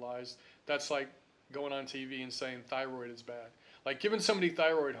be utilized, that's like going on TV and saying thyroid is bad. Like giving somebody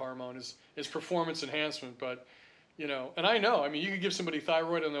thyroid hormone is performance enhancement, but, and I know, you could give somebody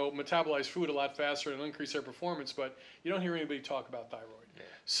thyroid and they'll metabolize food a lot faster and it'll increase their performance, but you don't hear anybody talk about thyroid. Yeah.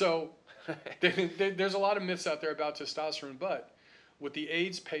 So there's a lot of myths out there about testosterone, but with the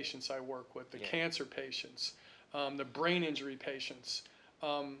AIDS patients I work with, the cancer patients, the brain injury patients.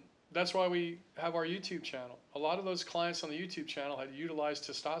 That's why we have our YouTube channel. A lot of those clients on the YouTube channel had utilized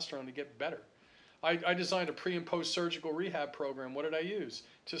testosterone to get better. I designed a pre and post surgical rehab program. What did I use?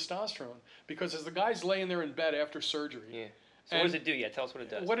 Testosterone. Because as the guy's laying there in bed after surgery. Yeah. So what does it do? Yeah, tell us what it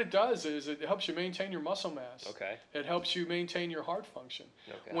does. What it does is it helps you maintain your muscle mass. Okay. It helps you maintain your heart function.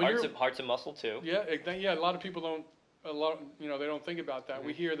 Okay. Heart's a muscle too. Yeah, yeah. A lot of people don't. They don't think about that. Mm-hmm.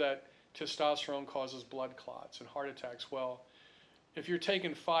 We hear that testosterone causes blood clots and heart attacks. Well, if you're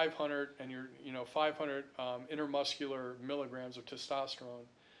taking 500 and 500 intermuscular milligrams of testosterone,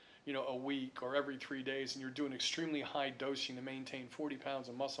 a week or every 3 days, and you're doing extremely high dosing to maintain 40 pounds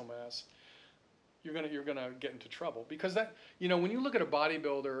of muscle mass, you're gonna get into trouble. Because that, when you look at a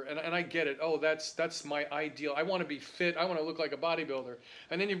bodybuilder, and I get it, oh, that's my ideal. I want to be fit. I want to look like a bodybuilder.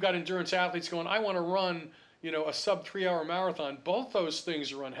 And then you've got endurance athletes going, I want to run, a sub 3 hour marathon. Both those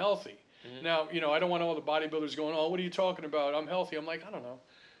things are unhealthy. Mm-hmm. Now, I don't want all the bodybuilders going, oh, what are you talking about? I'm healthy. I'm like, I don't know.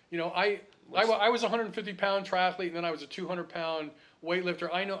 I was a 150 pound triathlete, and then I was a 200 pound weightlifter.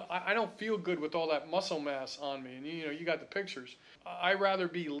 I know I don't feel good with all that muscle mass on me, and you got the pictures. I'd rather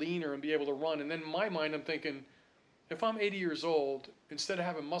be leaner and be able to run. And then in my mind, I'm thinking, if I'm 80 years old, instead of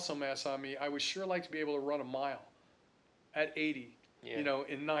having muscle mass on me, I would sure like to be able to run a mile at 80,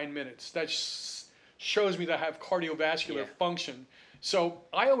 in 9 minutes. That shows me that I have cardiovascular function. So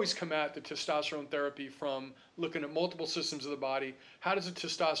I always come at the testosterone therapy from looking at multiple systems of the body. How does the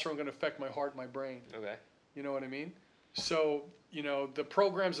testosterone going to affect my heart and my brain? Okay. You know what I mean? So, the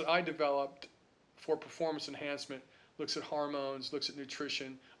programs that I developed for performance enhancement looks at hormones, looks at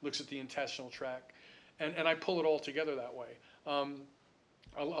nutrition, looks at the intestinal tract, and I pull it all together that way.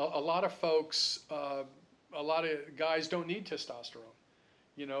 A lot of folks, a lot of guys don't need testosterone.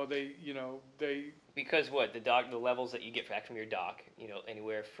 They because what the levels that you get back from your doc,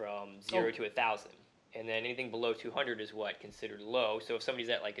 anywhere from 0 to 1,000, and then anything below 200 is what considered low. So if somebody's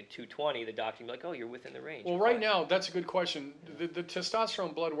at like a 220, the doctor can be like, oh, you're within the range. Well, right now, that's a good question. The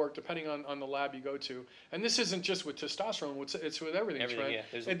testosterone blood work, depending on the lab you go to, and this isn't just with testosterone, it's with everything, right?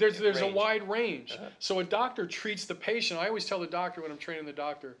 Yeah. There's a wide range. Uh-huh. So a doctor treats the patient. I always tell the doctor when I'm training the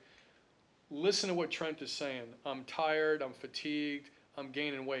doctor, listen to what Trent is saying. I'm tired, I'm fatigued, I'm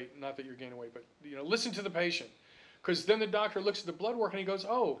gaining weight. Not that you're gaining weight, but listen to the patient. Because then the doctor looks at the blood work and he goes,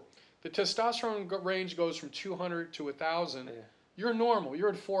 oh, the testosterone range goes from 200 to 1,000. Yeah. You're normal. You're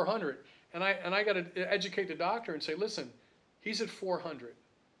at 400. And I got to educate the doctor and say, listen, he's at 400.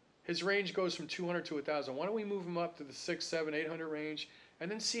 His range goes from 200 to 1,000. Why don't we move him up to the 600, 700, 800 range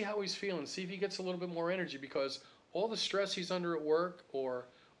and then see how he's feeling. See if he gets a little bit more energy, because all the stress he's under at work or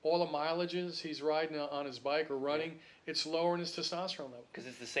all the mileages he's riding on his bike or running, it's lowering his testosterone level. Because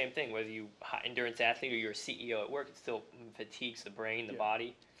it's the same thing, whether you endurance athlete or you're a CEO at work, it still fatigues the brain, the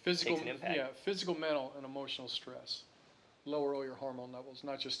body. Physical, takes an impact. Physical, mental, and emotional stress. Lower all your hormone levels,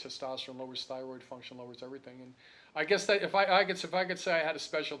 not just testosterone. Lowers thyroid function, lowers everything. And I guess that if I could say I had a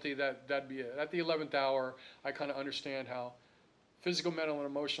specialty, that'd be it. At the 11th hour, I kind of understand how physical, mental, and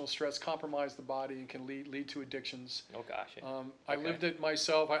emotional stress compromise the body and can lead to addictions. Oh gosh. I lived it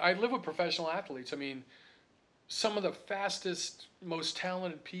myself. I live with professional athletes. I mean, some of the fastest, most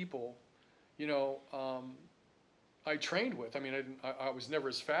talented people, I trained with. I mean, I was never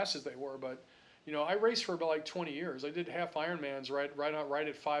as fast as they were, but I raced for about like 20 years. I did half Ironmans right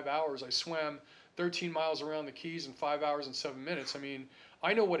at 5 hours. I swam 13 miles around the Keys in 5 hours and 7 minutes. I mean,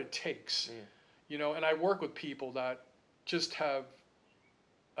 I know what it takes. Yeah. And I work with people that just have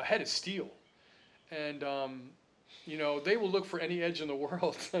a head of steel, and they will look for any edge in the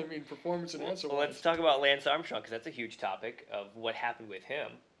world. I mean, performance enhancement. Well, let's talk about Lance Armstrong, because that's a huge topic of what happened with him.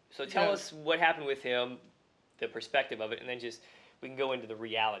 So tell us what happened with him, the perspective of it, and then just we can go into the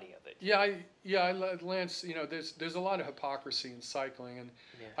reality of it. Lance, there's a lot of hypocrisy in cycling, and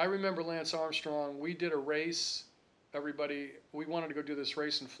I remember Lance Armstrong. We did a race. We wanted to go do this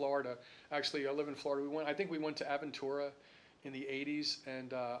race in Florida. Actually, I live in Florida. I think we went to Aventura in the 80s,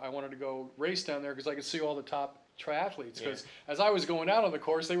 and I wanted to go race down there because I could see all the top triathletes. Because as I was going out on the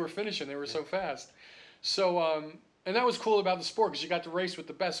course, they were finishing. They were so fast. So, and that was cool about the sport, because you got to race with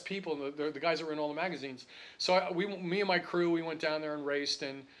the best people, and the guys that were in all the magazines. So me and my crew, we went down there and raced,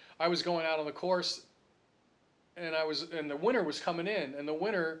 and I was going out on the course, and the winner was coming in, and the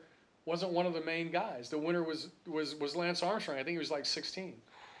winner wasn't one of the main guys. The winner was Lance Armstrong. I think he was like 16.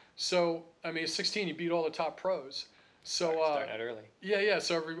 So at 16, he beat all the top pros. So starting out early. Yeah.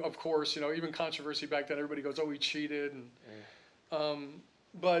 So of course, even controversy back then. Everybody goes, "Oh, he cheated," and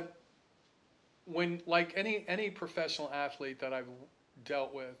but when, like any professional athlete that I've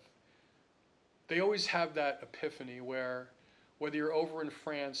dealt with, they always have that epiphany where whether you're over in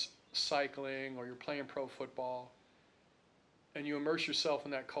France cycling or you're playing pro football, and you immerse yourself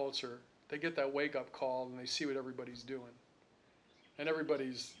in that culture, they get that wake-up call and they see what everybody's doing. And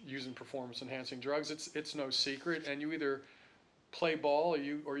everybody's using performance-enhancing drugs. It's no secret, and you either play ball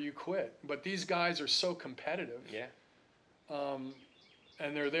or you quit. But these guys are so competitive. Yeah.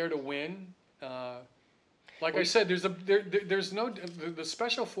 And they're there to win. Like I said, there's no the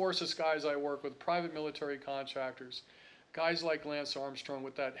special forces guys I work with, private military contractors, guys like Lance Armstrong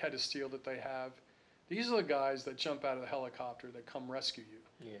with that head of steel that they have. These are the guys that jump out of the helicopter that come rescue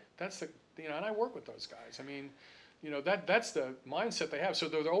you. Yeah. That's and I work with those guys. I mean, that's the mindset they have. So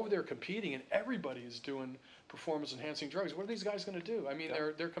they're over there competing, and everybody is doing performance-enhancing drugs. What are these guys going to do? I mean,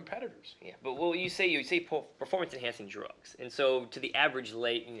 they're competitors. Yeah, but what you say performance-enhancing drugs, and so to the average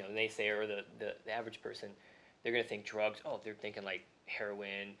naysayer or the average person, they're going to think drugs. Oh, they're thinking like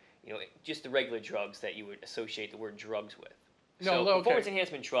heroin, just the regular drugs that you would associate the word drugs with. No, so okay. Performance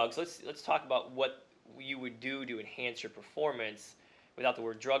enhancement drugs. Let's talk about what you would do to enhance your performance. Without the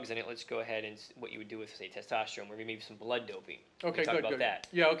word drugs in it, let's go ahead and what you would do with, say, testosterone, or maybe some blood doping. Okay, talk good, about good. that.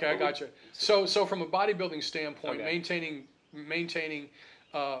 Yeah, okay, I got you. So from a bodybuilding standpoint, Okay. maintaining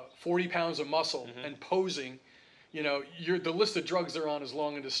 40 pounds of muscle and posing, the list of drugs they're on is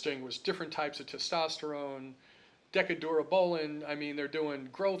long and distinguished. Different types of testosterone, decadurabolin. I mean, they're doing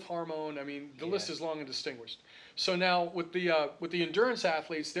growth hormone. I mean, the list is long and distinguished. So now with the endurance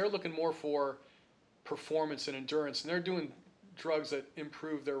athletes, they're looking more for performance and endurance, and they're doing drugs that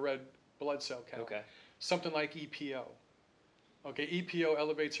improve their red blood cell count. Okay. Something like EPO. Okay, EPO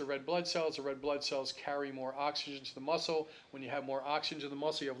elevates your red blood cells. The red blood cells carry more oxygen to the muscle. When you have more oxygen to the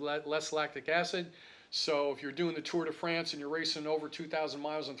muscle, you have less lactic acid. So if you're doing the Tour de France and you're racing over 2,000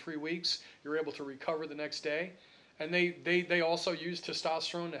 miles in 3 weeks, you're able to recover the next day. And they also use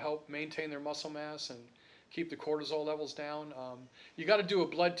testosterone to help maintain their muscle mass and keep the cortisol levels down. You got to do a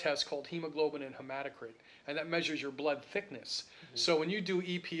blood test called hemoglobin and hematocrit, and that measures your blood thickness. So when you do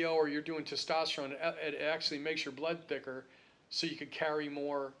EPO or you're doing testosterone, it actually makes your blood thicker so you could carry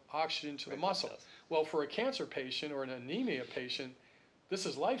more oxygen to the muscle. Well, for a cancer patient or an anemia patient, this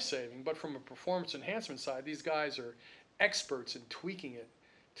is life-saving. But from a performance enhancement side, these guys are experts in tweaking it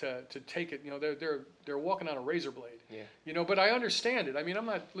to take it. They're walking on a razor blade. Yeah. But I understand it. I mean, I'm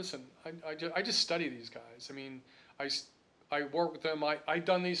not. Listen, I just study these guys. I mean, I work with them. I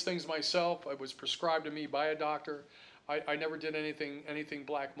done these things myself. It was prescribed to me by a doctor. I never did anything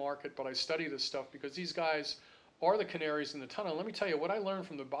black market, but I study this stuff because these guys are the canaries in the tunnel. Let me tell you what I learned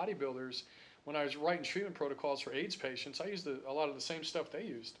from the bodybuilders when I was writing treatment protocols for AIDS patients. I used a lot of the same stuff they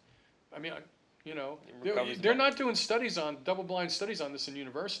used. I mean, they're not doing double-blind studies on this in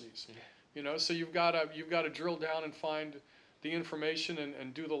universities. Yeah. So you've got to drill down and find the information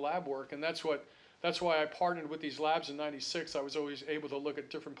and do the lab work, and that's why I partnered with these labs in '96. I was always able to look at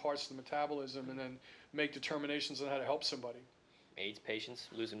different parts of the metabolism and then make determinations on how to help somebody. AIDS patients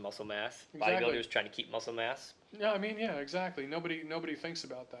losing muscle mass. Exactly. Bodybuilders trying to keep muscle mass. Yeah, I mean, yeah, exactly. Nobody thinks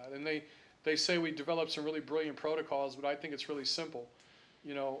about that, and they say we developed some really brilliant protocols, but I think it's really simple.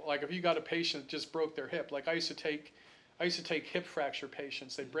 Like if you got a patient that just broke their hip, like I used to take hip fracture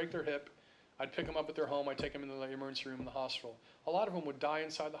patients. They'd break their hip. I'd pick them up at their home. I'd take them into the emergency room in the hospital. A lot of them would die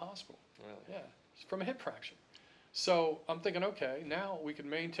inside the hospital. Really? Yeah, from a hip fracture. So I'm thinking, okay, now we could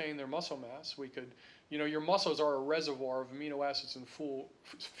maintain their muscle mass. We could, your muscles are a reservoir of amino acids and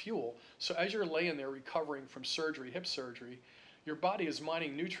fuel. So as you're laying there recovering from surgery, hip surgery, your body is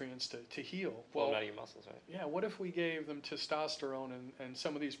mining nutrients to heal. Well, out of your muscles, right? Yeah, what if we gave them testosterone and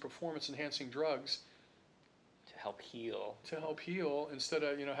some of these performance-enhancing drugs to help heal? To help heal instead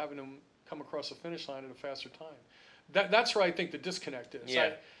of having them come across the finish line at a faster time. That's where I think the disconnect is.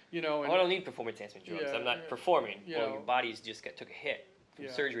 Yeah. I don't need performance enhancement drugs. Yeah, I'm not performing. Yeah. Well, your body's just took a hit from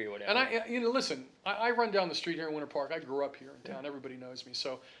surgery or whatever. And listen, I run down the street here in Winter Park. I grew up here in town. Everybody knows me.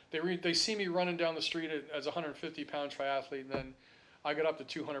 So they see me running down the street as a 150-pound triathlete, and then I got up to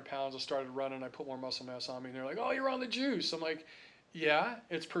 200 pounds. I started running. I put more muscle mass on me, and they're like, "Oh, you're on the juice." I'm like, "Yeah,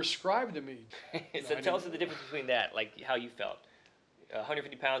 it's prescribed to me." So tell us the difference between that, like how you felt.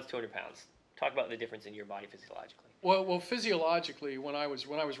 150 pounds, 200 pounds. Talk about the difference in your body physiologically. Well, physiologically, when I was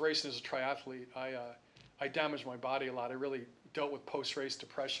racing as a triathlete, I damaged my body a lot. I really dealt with post-race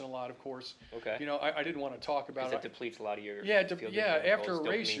depression a lot, of course. Okay. I didn't want to talk about it. It depletes a lot of your after a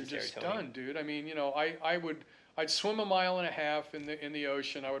race, you're just done, dude. I mean, I'd swim a mile and a half in the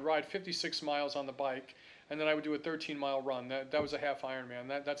ocean. I would ride 56 miles on the bike, and then I would do a 13-mile run. That was a half Ironman.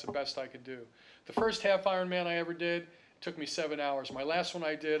 That's the best I could do. The first half Ironman I ever did, Took me 7 hours. My last one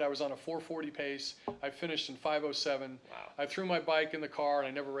I did, I was on a 4:40 pace. I finished in 5:07. Wow. I threw my bike in the car and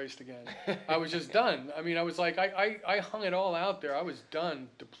I never raced again. I was just done. I mean, I was like, I hung it all out there. I was done,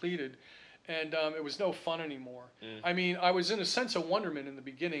 depleted, and it was no fun anymore. I mean, I was in a sense of wonderment in the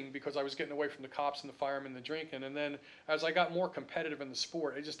beginning because I was getting away from the cops and the firemen and the drinking, and then as I got more competitive in the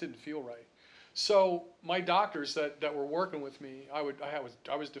sport, it just didn't feel right. So my doctors that were working with me, I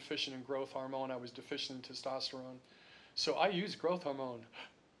was deficient in growth hormone. I was deficient in testosterone. So I used growth hormone.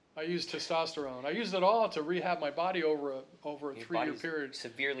 I used testosterone. I used it all to rehab my body over a Your 3-year body's period.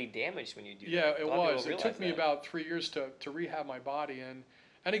 severely damaged when you do Yeah, that. it A lot of people was. don't It took realize me that. about 3 years to rehab my body, and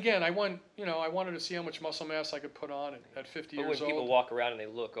again, I wanted to see how much muscle mass I could put on at 50 But when years people old. walk around and they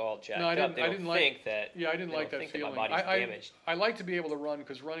look all jacked No, I up, didn't. they I don't didn't like. think that. Yeah, I didn't They like don't that think feeling. that my body's damaged. I like to be able to run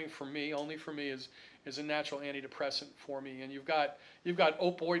because running for me, only for me, is a natural antidepressant for me. And you've got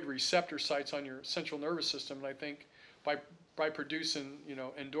opioid receptor sites on your central nervous system, and I think by producing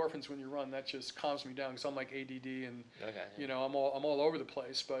endorphins when you run, that just calms me down because I'm like ADD and Okay. I'm all over the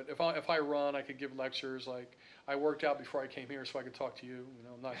place. But if I run, I could give lectures. Like I worked out before I came here so I could talk to you.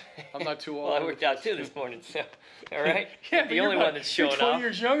 I'm not too old. Well, I worked out too this morning, so all right. Yeah, the but you're only one that's showing you're 20 off.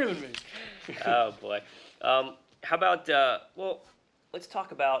 years younger than me. Oh boy. How about well, let's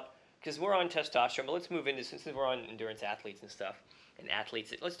talk about because we're on testosterone, but let's move into since we're on endurance athletes and stuff and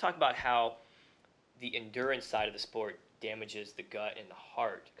athletes. Let's talk about how the endurance side of the sport damages the gut and the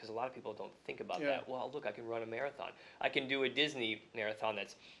heart because a lot of people don't think about that. Well, look, I can run a marathon. I can do a Disney marathon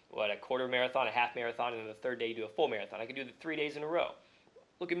that's a quarter marathon, a half marathon, and then the third day do a full marathon. I can do the 3 days in a row.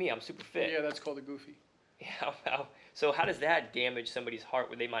 Look at me, I'm super fit. Yeah, that's called a goofy. Yeah. So how does that damage somebody's heart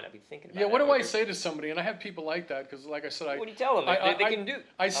where they might not be thinking about Yeah, it? what do I say to somebody? And I have people like that because, like I said, What do you tell them? They can do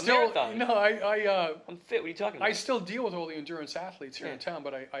I a still marathon. no, I'm fit. What are you talking about? I still deal with all the endurance athletes here in Yeah. town,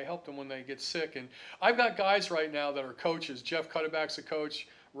 but I help them when they get sick. And I've got guys right now that are coaches. Jeff Cutterback's a coach.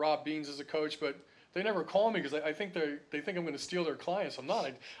 Rob Beans is a coach, but they never call me because I think they think I'm going to steal their clients. I'm not.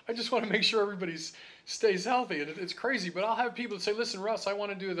 I just want to make sure everybody stays healthy. And it's crazy, but I'll have people that say, "Listen, Russ, I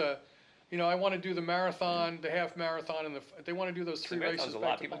want to do the marathon, the half marathon, and they want to do those So 3 marathons races a back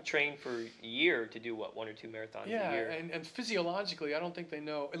lot. to People back." train for a year to do what 1 or 2 marathons a Yeah, year. and physiologically, I don't think they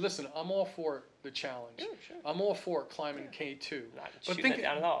know. And listen, I'm all for the challenge. Yeah, sure. I'm all for climbing K2. Not But shooting that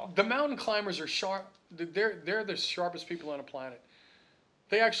down at all. the mountain climbers are sharp. They're the sharpest people on the planet.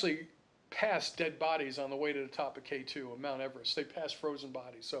 They actually pass dead bodies on the way to the top of K2 of Mount Everest. They pass frozen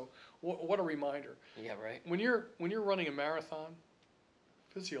bodies. So what a reminder. Yeah, right. When you're running a marathon,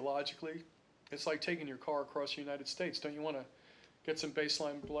 physiologically, it's like taking your car across the United States. Don't you want to get some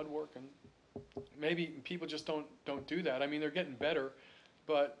baseline blood work? And maybe people just don't do that. I mean, they're getting better,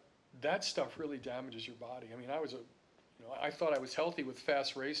 but that stuff really damages your body. I mean, I thought I was healthy with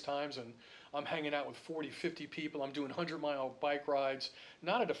fast race times, and I'm hanging out with 40, 50 people. I'm doing 100-mile bike rides,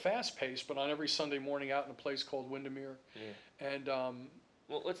 not at a fast pace, but on every Sunday morning out in a place called Windermere. Yeah. And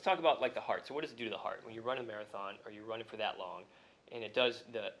Well, let's talk about like the heart. So what does it do to the heart when you run a marathon or you're running for that long, and it does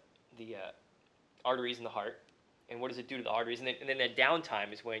the arteries in the heart, and what does it do to the arteries? And then that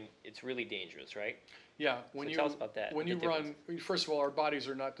downtime is when it's really dangerous, right? yeah, Tell us about that. when the you difference. run, first of all, our bodies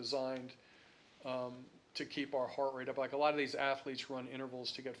are not designed to keep our heart rate up. Like a lot of these athletes run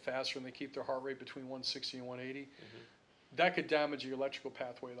intervals to get faster, and they keep their heart rate between 160 and 180. That could damage the electrical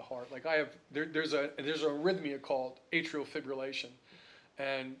pathway of the heart. Like there's an arrhythmia called atrial fibrillation.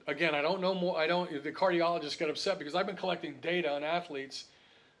 And again, I don't know more. The cardiologists get upset because I've been collecting data on athletes,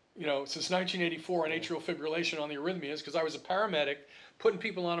 since 1984 on atrial fibrillation on the arrhythmias because I was a paramedic putting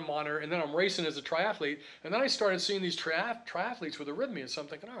people on a monitor, and then I'm racing as a triathlete, and then I started seeing these triathletes with arrhythmias. So I'm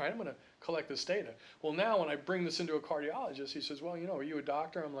thinking, all right, I'm going to collect this data. Well, now when I bring this into a cardiologist, he says, well, are you a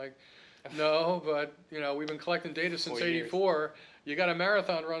doctor? I'm like, no, but we've been collecting data since 4 years. '84. You got a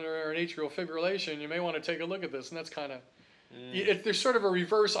marathon runner and atrial fibrillation. You may want to take a look at this, and that's kind of. There's sort of a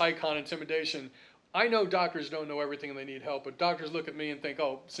reverse icon intimidation. I know doctors don't know everything and they need help, but doctors look at me and think,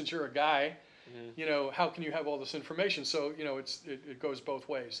 oh, since you're a guy, how can you have all this information? So, it goes both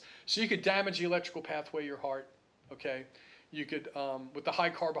ways. So you could damage the electrical pathway of your heart, okay? You could, with the high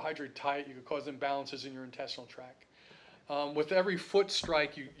carbohydrate diet, you could cause imbalances in your intestinal tract. With every foot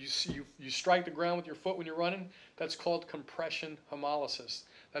strike, you strike the ground with your foot when you're running, that's called compression hemolysis.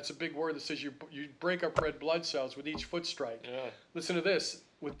 That's a big word that says you break up red blood cells with each foot strike. Yeah. Listen to this.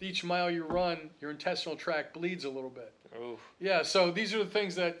 With each mile you run, your intestinal tract bleeds a little bit. Oof. Yeah, so these are the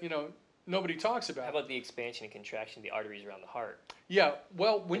things that, nobody talks about. How about the expansion and contraction of the arteries around the heart? Yeah,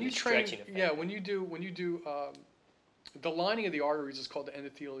 well, when And you the train, stretching effect. yeah, when you do the lining of the arteries is called the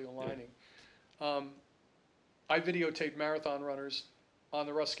endothelial lining. I videotape marathon runners on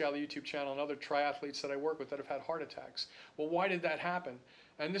the Russ Scala YouTube channel and other triathletes that I work with that have had heart attacks. Well, why did that happen?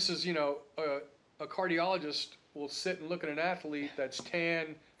 And this is, a cardiologist will sit and look at an athlete that's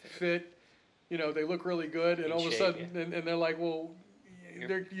tan, fit, they look really good, and In all of a shape, sudden, and they're like, well,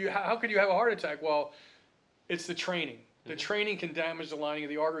 how could you have a heart attack? Well, it's the training. The training can damage the lining of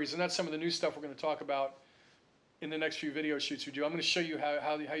the arteries, and that's some of the new stuff we're going to talk about in the next few video shoots we do. I'm going to show you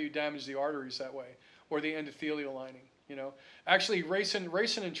how you damage the arteries that way, or the endothelial lining. Actually, racing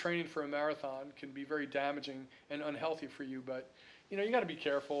and training for a marathon can be very damaging and unhealthy for you, but you got to be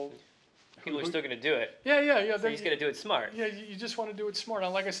careful. People are still going to do it. Yeah. So you just got to do it smart. Yeah, you just want to do it smart.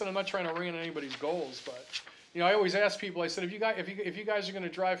 Now, like I said, I'm not trying to ring on anybody's goals, but I always ask people. I said, if you guys are going to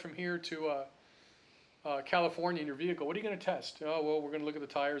drive from here to California in your vehicle, what are you going to test? Oh, well, we're going to look at the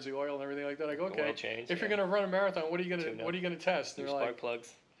tires, the oil, and everything like that. I go, okay. Oil change, if you're going to run a marathon, what are you going to test? Your they're spark like,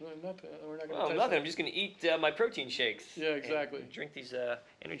 plugs. We're not going to Well, test nothing. that. I'm just going to eat my protein shakes. Yeah, exactly. And drink these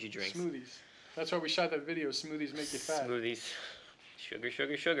energy drinks. Smoothies. That's why we shot that video. Smoothies make you fat. Smoothies. Sugar,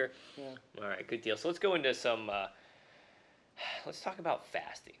 sugar, sugar. Yeah. All right, good deal. So let's go into some. Let's talk about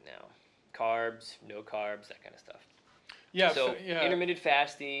fasting now. Carbs, no carbs, that kind of stuff. Yeah. So intermittent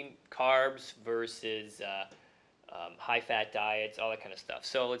fasting, carbs versus high-fat diets, all that kind of stuff.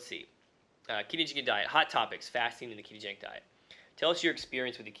 So let's see. Ketogenic diet, hot topics, fasting and the ketogenic diet. Tell us your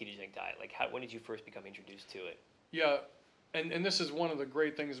experience with the ketogenic diet. Like, when did you first become introduced to it? Yeah, and this is one of the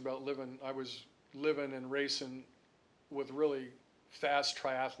great things about living. I was living and racing with really fast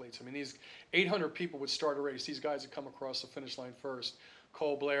triathletes. I mean, these 800 people would start a race. These guys would come across the finish line first.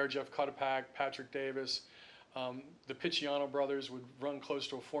 Cole Blair, Jeff Cuttapack, Patrick Davis. The Picciano brothers would run close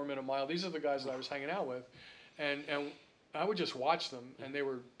to a 4-minute mile. These are the guys that I was hanging out with. And I would just watch them, and they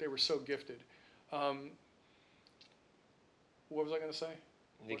were so gifted. What was I going to say?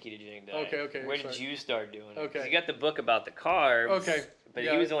 The ketogenic diet. Okay. Where did you start doing it? 'Cause Okay. you got the book about the carbs. Okay. But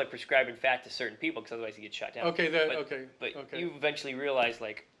Yeah. he was only prescribing fat to certain people because otherwise he gets shot down. Okay. But Okay. you eventually realized,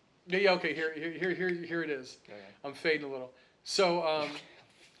 like. Yeah. Okay. Here it is. Okay. I'm fading a little. So.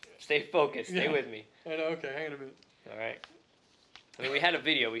 Stay focused. Stay Yeah. with me. I know. Okay. Hang on a minute. All right. I mean, we had a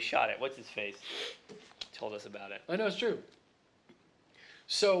video. We shot it. What's his face? Told us about it. I know it's true.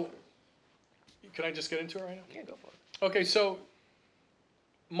 So. Can I just get into it right now? Yeah, go for it. Okay. So.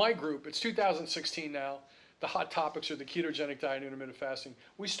 My group. It's 2016 now. The hot topics are the ketogenic diet and intermittent fasting.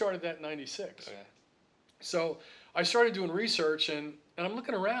 We started that in '96. Okay. So I started doing research, and I'm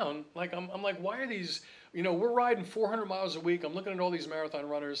looking around, like I'm like, why are these, we're riding 400 miles a week. I'm looking at all these marathon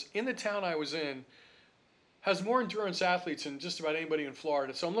runners. In the town I was in, has more endurance athletes than just about anybody in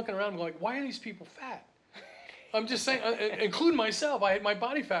Florida. So I'm looking around, like, why are these people fat? I'm just saying, including myself, my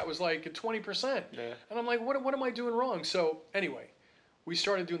body fat was like at 20%. Yeah. And I'm like, what am I doing wrong? So anyway, we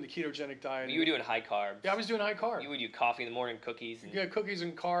started doing the ketogenic diet. You were doing high carbs. Yeah, I was doing high carb. You would do coffee in the morning, cookies. And... Yeah, cookies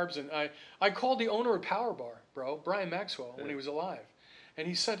and carbs, and I called the owner of Power Bar, bro, Brian Maxwell, when he was alive, and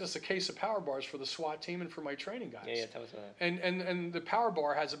he sent us a case of Power Bars for the SWAT team and for my training guys. Yeah, tell us about that. And the Power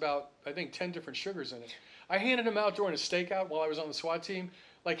Bar has about, I think, 10 different sugars in it. I handed them out during a stakeout while I was on the SWAT team.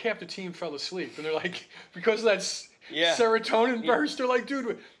 Like half the team fell asleep, and they're like, because of that serotonin burst, they're like,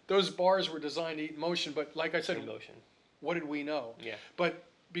 dude, those bars were designed to eat motion. But like I said, Emotion. What did we know? Yeah. But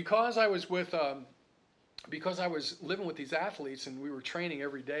because I was with, because I was living with these athletes and we were training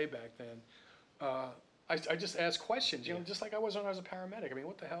every day back then, I just asked questions, just like I was when I was a paramedic. I mean,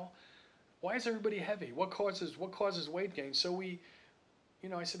 what the hell? Why is everybody heavy? What causes weight gain? So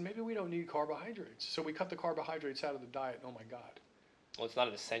I said, maybe we don't need carbohydrates. So we cut the carbohydrates out of the diet. Oh my God. Well, it's not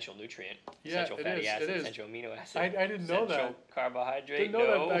an essential nutrient. Yeah, essential fatty acid, it is. essential amino acid. I didn't know that. Essential carbohydrate. Didn't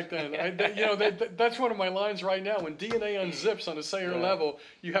know that back then. That's one of my lines right now. When DNA unzips on a cellular level,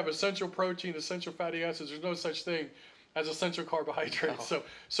 you have essential protein, essential fatty acids. There's no such thing as essential carbohydrates. Oh.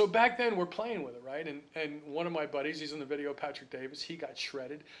 So back then we're playing with it, right? And one of my buddies, he's in the video, Patrick Davis, he got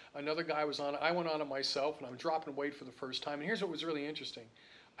shredded. Another guy was on it. I went on it myself, and I'm dropping weight for the first time. And here's what was really interesting.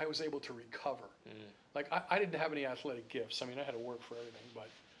 I was able to recover. Like, I didn't have any athletic gifts. I mean, I had to work for everything, but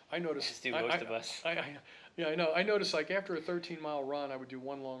I noticed. Just do most of us. Yeah, I know. I noticed, like, after a 13-mile run, I would do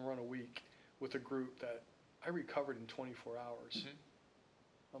one long run a week with a group that I recovered in 24 hours.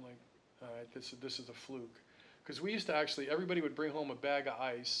 I'm like, all right, this is a fluke. Because we used to actually, everybody would bring home a bag of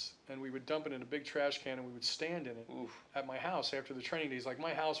ice, and we would dump it in a big trash can, and we would stand in it at my house after the training days. Like,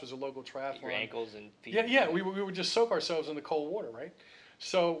 my house was a local triathlon. Your ankles and feet. Yeah, we would just soak ourselves in the cold water, right?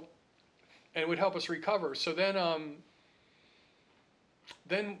 So, and it would help us recover. So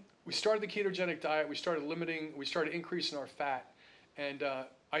then we started the ketogenic diet. We started increasing our fat. And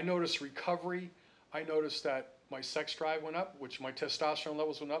I noticed recovery. I noticed that my sex drive went up, which my testosterone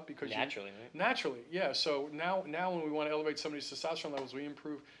levels went up because Naturally, right? naturally, yeah. So now when we want to elevate somebody's testosterone levels,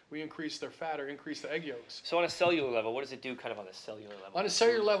 we increase their fat or increase the egg yolks. So on a cellular level, what does it do kind of on a cellular level? On a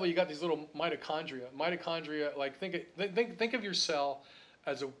cellular level, you got these little mitochondria. Mitochondria, like think of your cell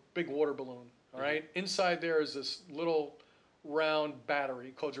as a big water balloon. All right, inside there is this little round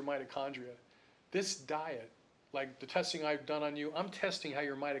battery called your mitochondria. This diet, like the testing I've done on you, I'm testing how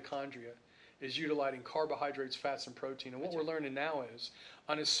your mitochondria is utilizing carbohydrates, fats, and protein. And what we're learning now is,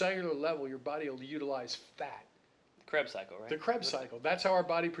 on a cellular level, your body will utilize fat. The Krebs cycle, right? The Krebs cycle. That's how our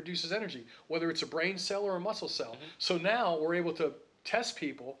body produces energy, whether it's a brain cell or a muscle cell. So now we're able to test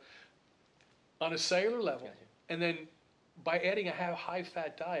people on a cellular level, and then by adding a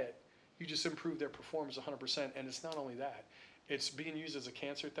high-fat diet, you just improve their performance 100%. And it's not only that. It's being used as a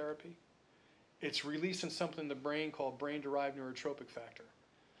cancer therapy. It's releasing something in the brain called brain-derived neurotrophic factor.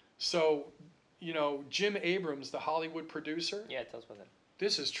 So, Jim Abrams, the Hollywood producer. Yeah, tell us about that.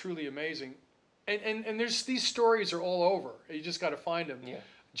 This is truly amazing. And there's these stories are all over. You just got to find them. Yeah.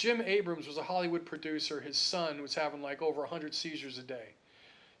 Jim Abrams was a Hollywood producer. His son was having like over 100 seizures a day.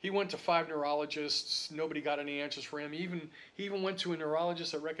 He went to 5 neurologists. Nobody got any answers for him. He even went to a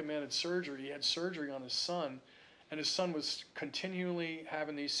neurologist that recommended surgery. He had surgery on his son, and his son was continually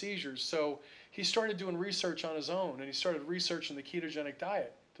having these seizures. So he started doing research on his own, and he started researching the ketogenic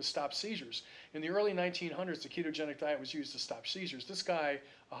diet to stop seizures. In the early 1900s, the ketogenic diet was used to stop seizures. This guy,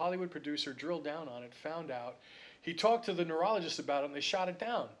 a Hollywood producer, drilled down on it, found out. He talked to the neurologist about it, and they shot it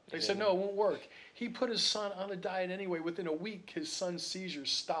down. They said, no, it won't work. He put his son on a diet anyway. Within a week, his son's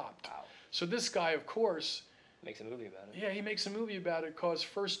seizures stopped. Wow. So this guy, of course... Makes a movie about it. Yeah, he makes a movie about it called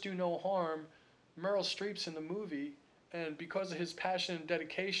First Do No Harm. Meryl Streep's in the movie, and because of his passion and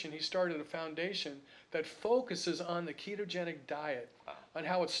dedication, he started a foundation that focuses on the ketogenic diet, on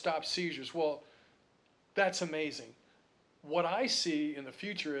how it stops seizures. Well, that's amazing. What I see in the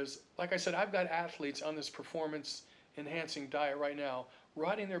future is, like I said, I've got athletes on this performance-enhancing diet right now,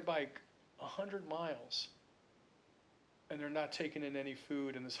 riding their bike 100 miles, and they're not taking in any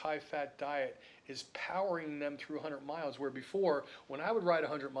food, and this high-fat diet is powering them through 100 miles, where before, when I would ride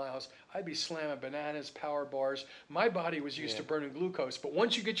 100 miles, I'd be slamming bananas, power bars. My body was used to burning glucose, but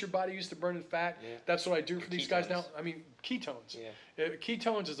once you get your body used to burning fat, that's what I do for these guys now. I mean, ketones.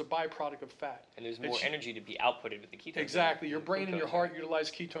 Ketones is a byproduct of fat. And there's more energy to be outputted with the ketones. Exactly. Your brain and your heart utilize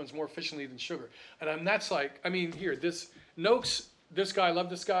ketones more efficiently than sugar. And that's like, I mean, here, this Noakes, this guy, I love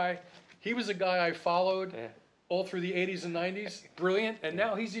this guy. He was a guy I followed all through the 80s and 90s. Brilliant. And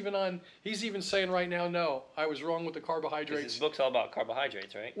now he's even saying right now, no, I was wrong with the carbohydrates. His book's all about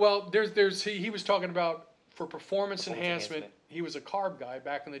carbohydrates, right? Well, he was talking about for performance enhancement. He was a carb guy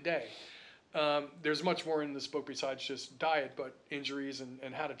back in the day. There's much more in this book besides just diet, but injuries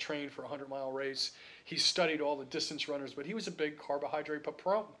and how to train for a 100-mile race. He studied all the distance runners, but he was a big carbohydrate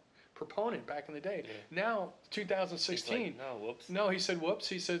proponent back in the day. Now, 2016. Like, no, whoops. No, he said, whoops.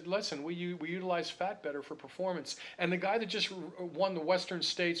 He said, listen, we utilize fat better for performance. And the guy that just won the Western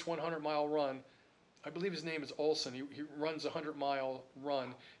States 100-mile run, I believe his name is Olson. He runs a 100-mile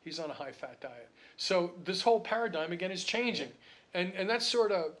run. He's on a high-fat diet. So this whole paradigm, again, is changing. And that's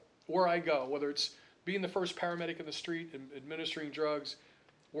sort of where I go, whether it's being the first paramedic in the street and administering drugs,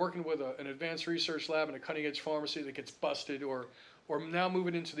 working with an advanced research lab and a cutting-edge pharmacy that gets busted, or now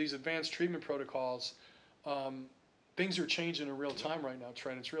moving into these advanced treatment protocols. Things are changing in real time right now,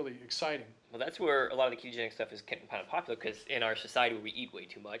 Trent. It's really exciting. Well, that's where a lot of the ketogenic stuff is getting kind of popular, because in our society where we eat way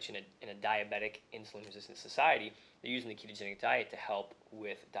too much, in a diabetic, insulin-resistant society, they're using the ketogenic diet to help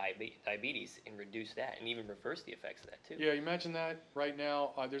with diabetes and reduce that and even reverse the effects of that too. Yeah, imagine that right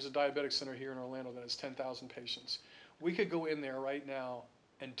now. There's a diabetic center here in Orlando that has 10,000 patients. We could go in there right now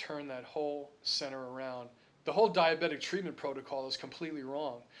and turn that whole center around. The whole diabetic treatment protocol is completely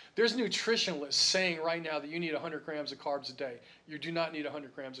wrong. There's nutritionalists saying right now that you need 100 grams of carbs a day. You do not need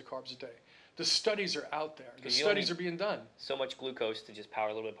 100 grams of carbs a day. The studies are out there. The studies are being done. So much glucose to just power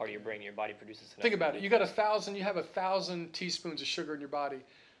a little bit part of your brain. Your body produces enough. Think about it. You have 1,000 teaspoons of sugar in your body.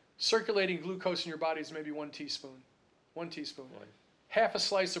 Circulating glucose in your body is maybe 1 teaspoon. 1 teaspoon. Half a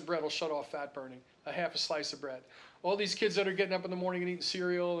slice of bread will shut off fat burning. A half a slice of bread. All these kids that are getting up in the morning and eating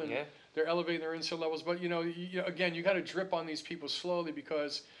cereal and they're elevating their insulin levels. But, again, you got to drip on these people slowly,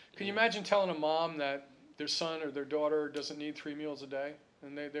 because can you imagine telling a mom that their son or their daughter doesn't need 3 meals a day?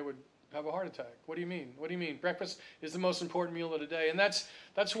 And they would have a heart attack. What do you mean? What do you mean? Breakfast is the most important meal of the day. And that's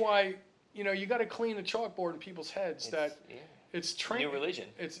why, you got to clean the chalkboard in people's heads. It's training. New religion.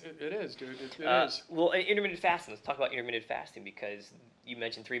 It is, dude. It is. Well, intermittent fasting. Let's talk about intermittent fasting, because you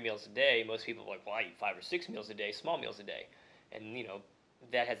mentioned 3 meals a day. Most people are like, well, I eat 5 or 6 meals a day, small meals a day. And,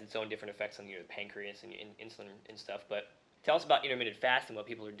 that has its own different effects on the pancreas and insulin and stuff. But tell us about intermittent fasting, what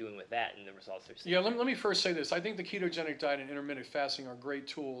people are doing with that, and the results they're seeing. Yeah, let me first say this. I think the ketogenic diet and intermittent fasting are great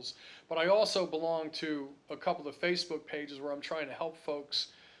tools, but I also belong to a couple of Facebook pages where I'm trying to help folks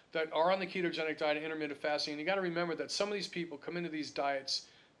that are on the ketogenic diet and intermittent fasting. And you got to remember that some of these people come into these diets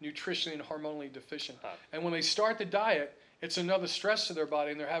nutritionally and hormonally deficient. And when they start the diet, it's another stress to their body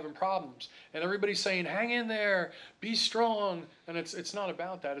and they're having problems. And everybody's saying, hang in there, be strong. And it's not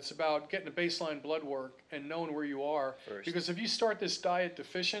about that. It's about getting a baseline blood work and knowing where you are. First. Because if you start this diet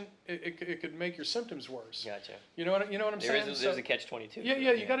deficient, it could make your symptoms worse. Gotcha. You know what I'm saying? There's a catch-22. Yeah,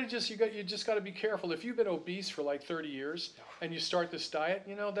 you just got to be careful. If you've been obese for like 30 years and you start this diet,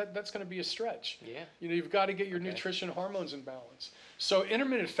 that's going to be a stretch. Yeah. You've got to get your nutrition hormones in balance. So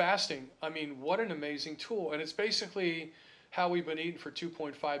intermittent fasting, I mean, what an amazing tool. And it's basically how we've been eating for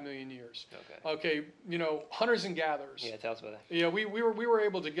 2.5 million years. Okay, hunters and gatherers. Yeah, tell us about that. Yeah, we were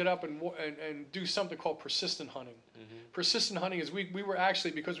able to get up and do something called persistent hunting. Persistent hunting is we were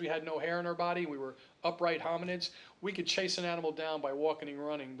actually, because we had no hair in our body, we were upright hominids, we could chase an animal down by walking and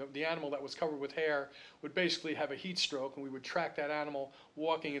running. The animal that was covered with hair would basically have a heat stroke, and we would track that animal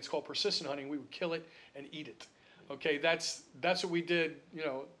walking. It's called persistent hunting. We would kill it and eat it. Okay, that's what we did,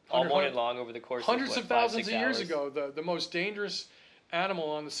 all morning long over the course hundreds of of thousands of years hours? ago. The most dangerous animal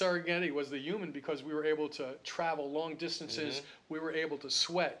on the Serengeti was the human, because we were able to travel long distances. We were able to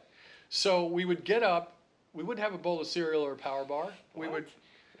sweat. So we would get up. We wouldn't have a bowl of cereal or a power bar. We would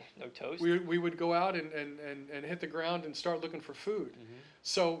no toast. we would go out and hit the ground and start looking for food.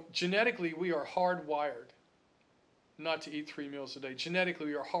 So genetically, we are hardwired not to eat 3 meals a day. Genetically,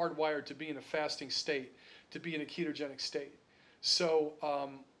 we are hardwired to be in a fasting state, to be in a ketogenic state. So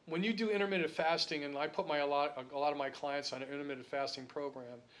when you do intermittent fasting, and I put a lot of my clients on an intermittent fasting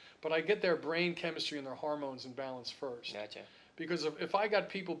program, but I get their brain chemistry and their hormones in balance first. Gotcha. Because if I got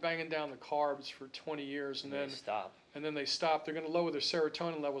people banging down the carbs for 20 years and then they stop, they're going to lower their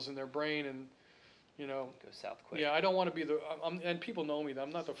serotonin levels in their brain, and go south quick. yeah, I don't want to be and people know me.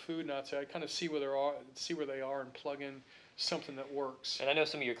 I'm not the food Nazi. I kind of see where they are and plug in something that works. And I know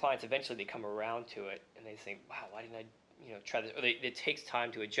some of your clients, eventually they come around to it and they think, wow, why didn't I try this? Or it takes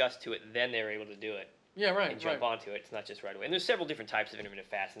time to adjust to it, then they're able to do it. Yeah, right. And jump onto it. It's not just right away. And there's several different types of intermittent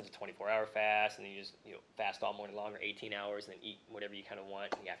fasting. There's a 24-hour fast, and then you just fast all morning long, or 18 hours, and then eat whatever you kind of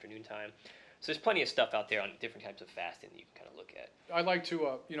want in the afternoon time. So there's plenty of stuff out there on different types of fasting that you can kind of look at. I like to,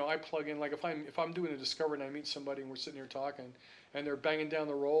 I plug in, like if I'm doing a discovery and I meet somebody and we're sitting here talking, and they're banging down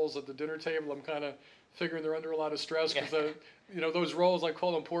the rolls at the dinner table, I'm kind of figuring they're under a lot of stress, because those rolls, I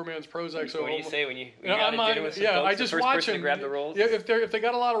call them poor man's Prozac. So what do you say when you I'm got dinner with some folks, I just the first watch person them. to grab the rolls? Yeah, if they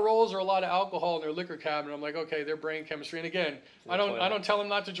got a lot of rolls or a lot of alcohol in their liquor cabinet, I'm like, okay, their brain chemistry. And again, I don't tell them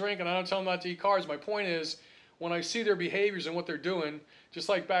not to drink, and I don't tell them not to eat carbs. My point is, when I see their behaviors and what they're doing, just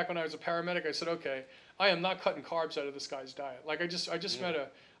like back when I was a paramedic, I said, okay, I am not cutting carbs out of this guy's diet. Like I just met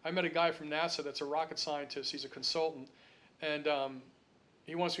a guy from NASA that's a rocket scientist. He's a consultant, and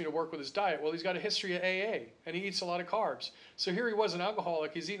he wants me to work with his diet. Well, he's got a history of AA, and he eats a lot of carbs. So here he was, an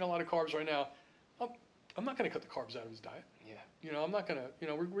alcoholic. He's eating a lot of carbs right now. I'm not going to cut the carbs out of his diet. Yeah. I'm not going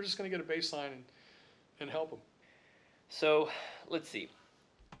to. We're just going to get a baseline and help him. So let's see.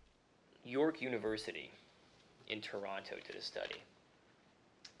 York University in Toronto did a study.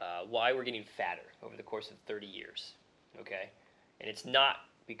 Why we're getting fatter over the course of 30 years, okay? And it's not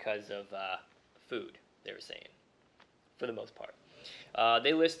because of food, they were saying, for the most part.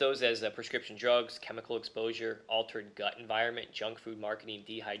 They list those as prescription drugs, chemical exposure, altered gut environment, junk food marketing,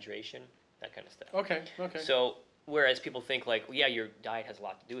 dehydration, that kind of stuff. Okay. So whereas people think like, well, yeah, your diet has a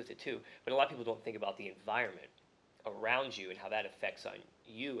lot to do with it too, but a lot of people don't think about the environment around you and how that affects on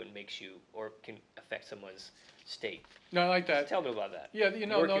you and makes you, or can affect someone's state. No, I like that. So tell me about that. Yeah,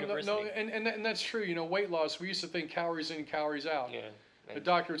 no, and that's true. Weight loss, we used to think calories in, calories out. Yeah. The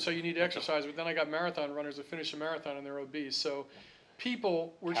doctor would say you need to exercise, but then I got marathon runners that finish a marathon and they're obese. So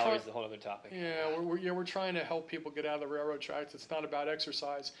people, we're trying. Calories is a whole other topic. Yeah, we're trying to help people get out of the railroad tracks. It's not about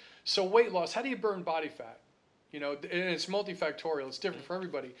exercise. So weight loss, how do you burn body fat? And it's multifactorial. It's different for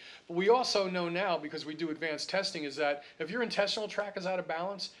everybody. But we also know now, because we do advanced testing, is that if your intestinal tract is out of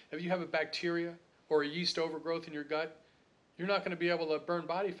balance, if you have a bacteria or a yeast overgrowth in your gut, you're not going to be able to burn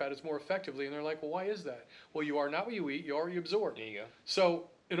body fat as more effectively. And they're like, well, why is that? Well, you are not what you eat. You are what you absorb. There you go. So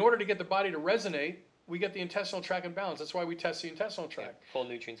in order to get the body to resonate, we get the intestinal tract in balance. That's why we test the intestinal tract. Yeah, pull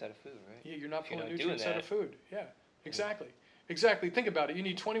nutrients out of food, right? Yeah, you're not pulling nutrients out of food. Yeah, exactly. Exactly. Think about it. You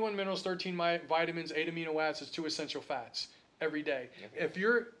need 21 minerals, 13 vitamins, 8 amino acids, 2 essential fats every day. Okay. If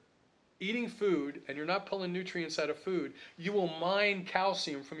you're eating food and you're not pulling nutrients out of food, you will mine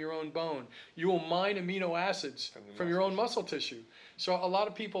calcium from your own bone. You will mine amino acids from your own muscle tissue. So a lot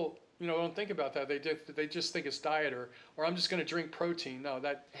of people, don't think about that. They just think it's diet or I'm just going to drink protein. No,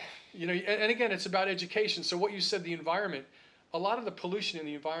 and again, it's about education. So what you said, the environment, a lot of the pollution in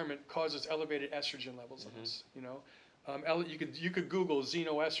the environment causes elevated estrogen levels in us. You could Google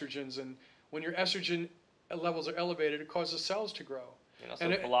xenoestrogens, and when your estrogen levels are elevated, it causes cells to grow. It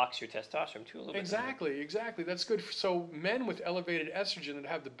also blocks your testosterone too a little bit. Exactly. That's good. So men with elevated estrogen that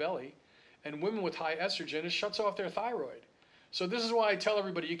have the belly, and women with high estrogen, it shuts off their thyroid. So this is why I tell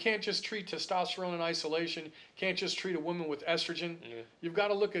everybody, you can't just treat testosterone in isolation. You can't just treat a woman with estrogen. Yeah. You've got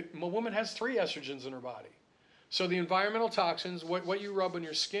to look at, a woman has 3 estrogens in her body. So the environmental toxins, what you rub on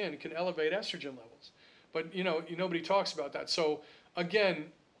your skin can elevate estrogen levels. But nobody talks about that. So again,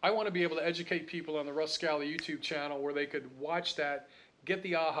 I want to be able to educate people on the Russ Scala YouTube channel where they could watch that, get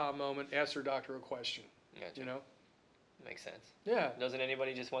the aha moment, ask their doctor a question. Gotcha. Makes sense. Yeah. Doesn't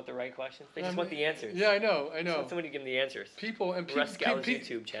anybody just want the right questions? They just want the answers. Yeah, I know. Just want somebody to give them the answers. Russ Scala's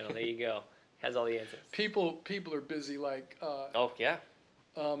YouTube channel. There you go. Has all the answers. People are busy, like oh yeah,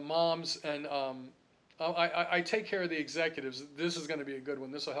 moms, and I take care of the executives. This is going to be a good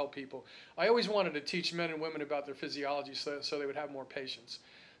one. This will help people. I always wanted to teach men and women about their physiology so they would have more patience.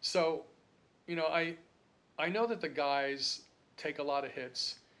 So, I know that the guys take a lot of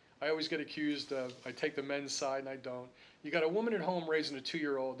hits. I always get accused of I take the men's side, and I don't. You got a woman at home raising a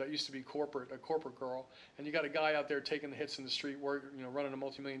 2-year-old that used to be a corporate girl, and you got a guy out there taking the hits in the street, running a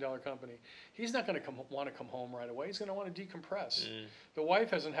multi-million-dollar company. He's not going to want to come home right away. He's going to want to decompress. The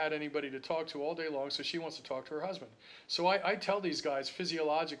wife hasn't had anybody to talk to all day long, so she wants to talk to her husband. So I tell these guys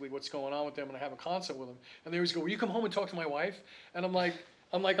physiologically what's going on with them, and I have a consult with them, and they always go, "Will you come home and talk to my wife?" And I'm like,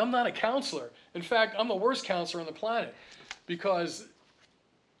 I'm not a counselor. In fact, I'm the worst counselor on the planet, because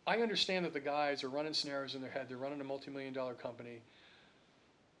I understand that the guys are running scenarios in their head. They're running a multi-million-dollar company.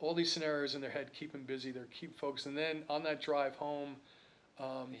 All these scenarios in their head keep them busy. They keep focused. And then on that drive home,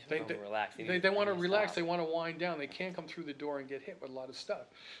 they want to relax. They want to wind down. They can't come through the door and get hit with a lot of stuff.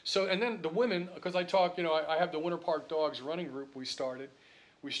 So, and then the women, because I talk, I have the Winter Park Dogs running group we started.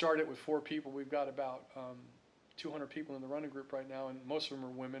 We started with 4 people. We've got about 200 people in the running group right now, and most of them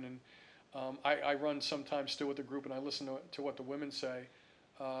are women. And I run sometimes still with the group, and I listen to what the women say.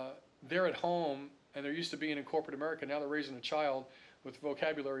 They're at home, and they're used to being in corporate America. Now they're raising a child with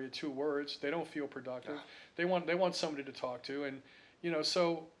vocabulary of 2 words. They don't feel productive. They want somebody to talk to, and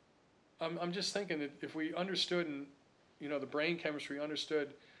so I'm just thinking that if we understood, and the brain chemistry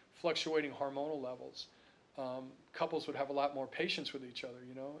understood fluctuating hormonal levels, couples would have a lot more patience with each other.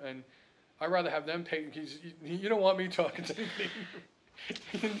 And I'd rather have them pay. You don't want me talking to anybody.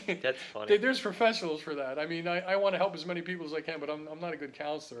 That's funny. There's professionals for that. I mean, I want to help as many people as I can, but I'm not a good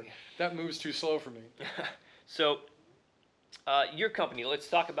counselor. That moves too slow for me. So, your company, let's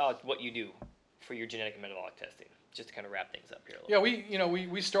talk about what you do for your genetic and metabolic testing, just to kind of wrap things up here a little bit.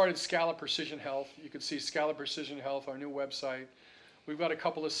 We started Scala Precision Health. You can see Scala Precision Health, our new website. We've got a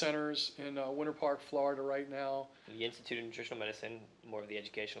couple of centers in Winter Park, Florida right now. The Institute of Nutritional Medicine, more of the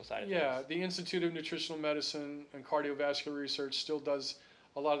educational side of things. Yeah, the Institute of Nutritional Medicine and Cardiovascular Research still does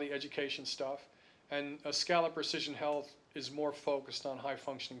a lot of the education stuff. And Scala Precision Health is more focused on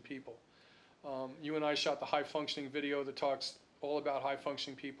high-functioning people. You and I shot the high-functioning video that talks all about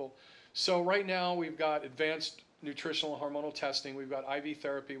high-functioning people. So right now we've got advanced nutritional and hormonal testing. We've got IV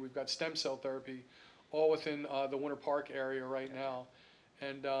therapy. We've got stem cell therapy, all within the Winter Park area right now.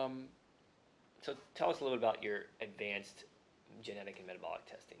 And so tell us a little bit about your advanced genetic and metabolic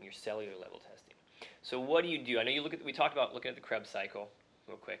testing, your cellular level testing. So what do? I know we talked about looking at the Krebs cycle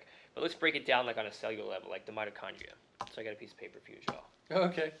real quick, but let's break it down like on a cellular level, like the mitochondria. So I got a piece of paper for you to draw.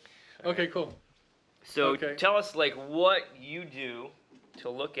 Okay. Okay, cool. So tell us like what you do to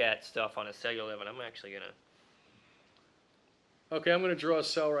look at stuff on a cellular level. I'm actually going to... Okay, I'm going to draw a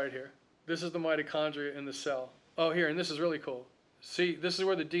cell right here. This is the mitochondria in the cell. Oh, here, and this is really cool. See, this is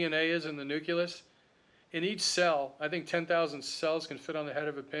where the DNA is in the nucleus. In each cell, I think 10,000 cells can fit on the head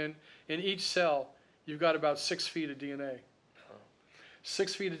of a pin. In each cell, you've got about 6 feet of DNA.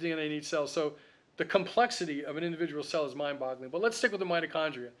 6 feet of DNA in each cell. So the complexity of an individual cell is mind-boggling. But let's stick with the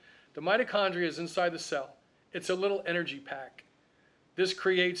mitochondria. The mitochondria is inside the cell. It's a little energy pack. This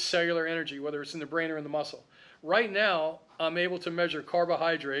creates cellular energy, whether it's in the brain or in the muscle. Right now, I'm able to measure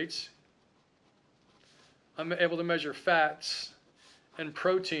carbohydrates. I'm able to measure fats and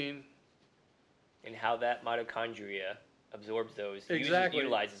protein. And how that mitochondria absorbs those,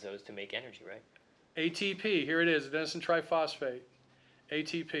 utilizes those to make energy, right? ATP, here it is, adenosine triphosphate.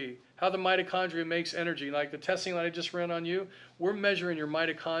 ATP. How the mitochondria makes energy. Like the testing that I just ran on you, we're measuring your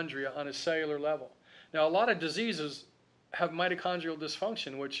mitochondria on a cellular level. Now, a lot of diseases have mitochondrial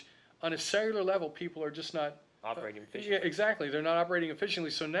dysfunction, which on a cellular level, people are just not operating Yeah, efficiently. exactly. They're not operating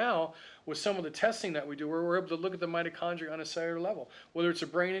efficiently. So now, with some of the testing that we do, we're able to look at the mitochondria on a cellular level. Whether it's a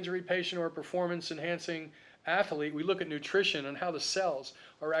brain injury patient or a performance-enhancing athlete, we look at nutrition and how the cells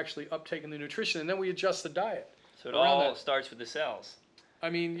are actually uptaking the nutrition, and then we adjust the diet So it around all that. starts with the cells, I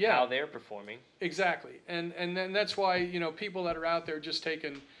mean, and yeah, how they're performing. exactly. And then that's why, people that are out there just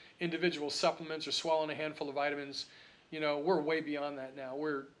taking individual supplements or swallowing a handful of vitamins, we're way beyond that now.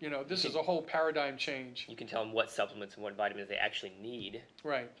 This is a whole paradigm change. You can tell them what supplements and what vitamins they actually need.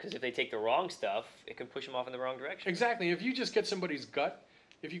 Right. Because if they take the wrong stuff, it can push them off in the wrong direction. Exactly. If you just get somebody's gut,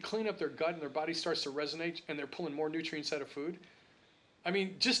 if you clean up their gut and their body starts to resonate and they're pulling more nutrients out of food, I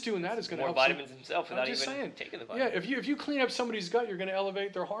mean, just doing that is going to More help. vitamins themselves without even taking the Yeah, vitamins. if you clean up somebody's gut, you're going to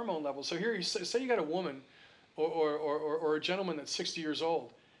elevate their hormone levels. So here, say you got a woman or a gentleman that's 60 years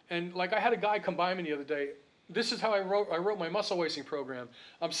old, and like I had a guy come by me the other day. This is how I wrote my muscle wasting program.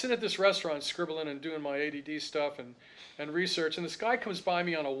 I'm sitting at this restaurant scribbling and doing my ADD stuff and research, and this guy comes by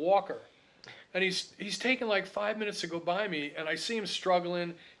me on a walker. And he's taken like 5 minutes to go by me, and I see him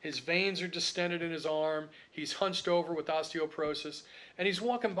struggling. His veins are distended in his arm. He's hunched over with osteoporosis, and he's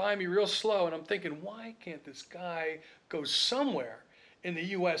walking by me real slow. And I'm thinking, why can't this guy go somewhere in the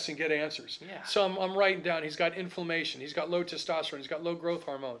U.S. and get answers? Yeah. So I'm writing down. He's got inflammation. He's got low testosterone. He's got low growth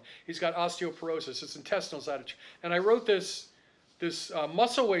hormone. He's got osteoporosis. His intestinals out of. And I wrote this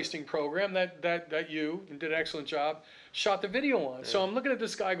muscle wasting program that you did an excellent job. Shot the video on. Yeah. So I'm looking at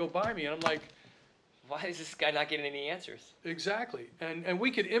this guy go by me, and I'm like. Why is this guy not getting any answers? Exactly, and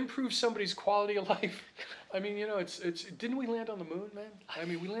we could improve somebody's quality of life. I mean, it's didn't we land on the moon, man? I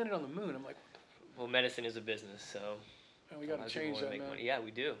mean, we landed on the moon. I'm like, Well, medicine is a business, so man, we got to otherwise people change wanna that, make man. money. Yeah,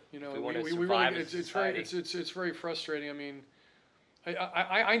 we do. You know, If we want to we survive really, as a society. it's very frustrating. I mean,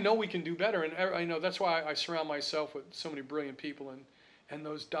 I know we can do better, and I know that's why I surround myself with so many brilliant people, and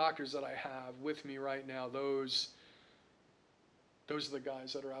those doctors that I have with me right now, those are the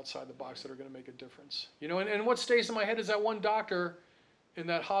guys that are outside the box that are going to make a difference. And what stays in my head is that one doctor in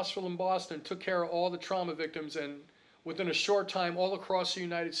that hospital in Boston took care of all the trauma victims, and within a short time, all across the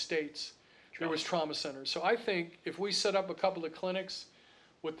United States, there was trauma centers. So I think if we set up a couple of clinics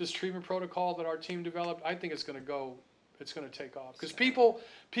with this treatment protocol that our team developed, I think it's going to take off. Because people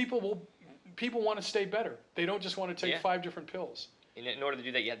want to stay better. They don't just want to take 5 different pills. In order to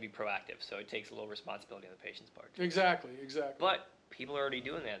do that, you have to be proactive. So it takes a little responsibility on the patient's part. Exactly. But people are already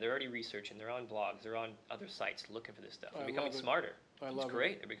doing that. They're already researching. They're on blogs. They're on other sites looking for this stuff. They're becoming smarter. It's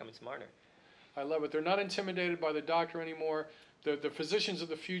great. They're becoming smarter. I love it. They're not intimidated by the doctor anymore. The physicians of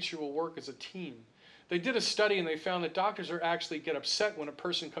the future will work as a team. They did a study and they found that doctors actually get upset when a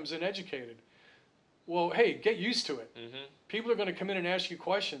person comes in educated. Well, hey, get used to it. Mm-hmm. People are going to come in and ask you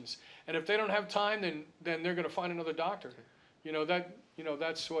questions, and if they don't have time, then they're going to find another doctor.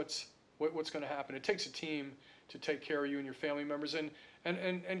 That's what's going to happen. It takes a team to take care of you and your family members, and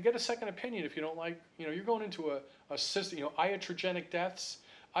get a second opinion if you don't like. You're going into a system. Iatrogenic deaths.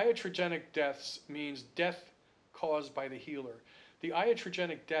 Iatrogenic deaths means death caused by the healer. The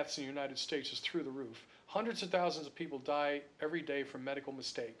iatrogenic deaths in the United States is through the roof. Hundreds of thousands of people die every day from medical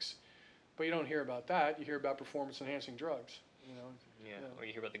mistakes, but you don't hear about that. You hear about performance-enhancing drugs. Yeah, or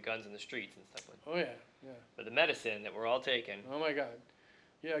you hear about the guns in the streets and stuff like that. Oh yeah. But the medicine that we're all taking. Oh my God.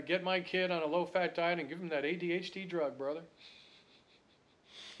 Yeah, get my kid on a low-fat diet and give him that ADHD drug, brother.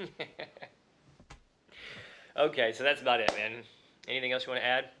 Okay, so that's about it, man. Anything else you want to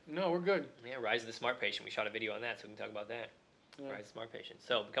add? No, we're good. Yeah, Rise of the Smart Patient. We shot a video on that, so we can talk about that. Yeah. Rise of the Smart Patient.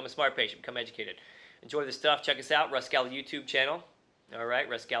 So, become a smart patient. Become educated. Enjoy the stuff. Check us out. Russ Scala YouTube channel. All right,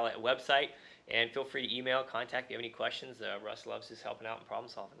 Russ Scala website. And feel free to email, contact if you have any questions. Russ loves just helping out and problem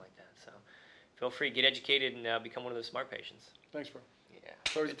solving like that. So, feel free to get educated and become one of those smart patients. Thanks, bro. Yeah.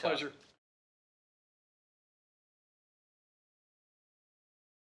 It's always a good talk. pleasure.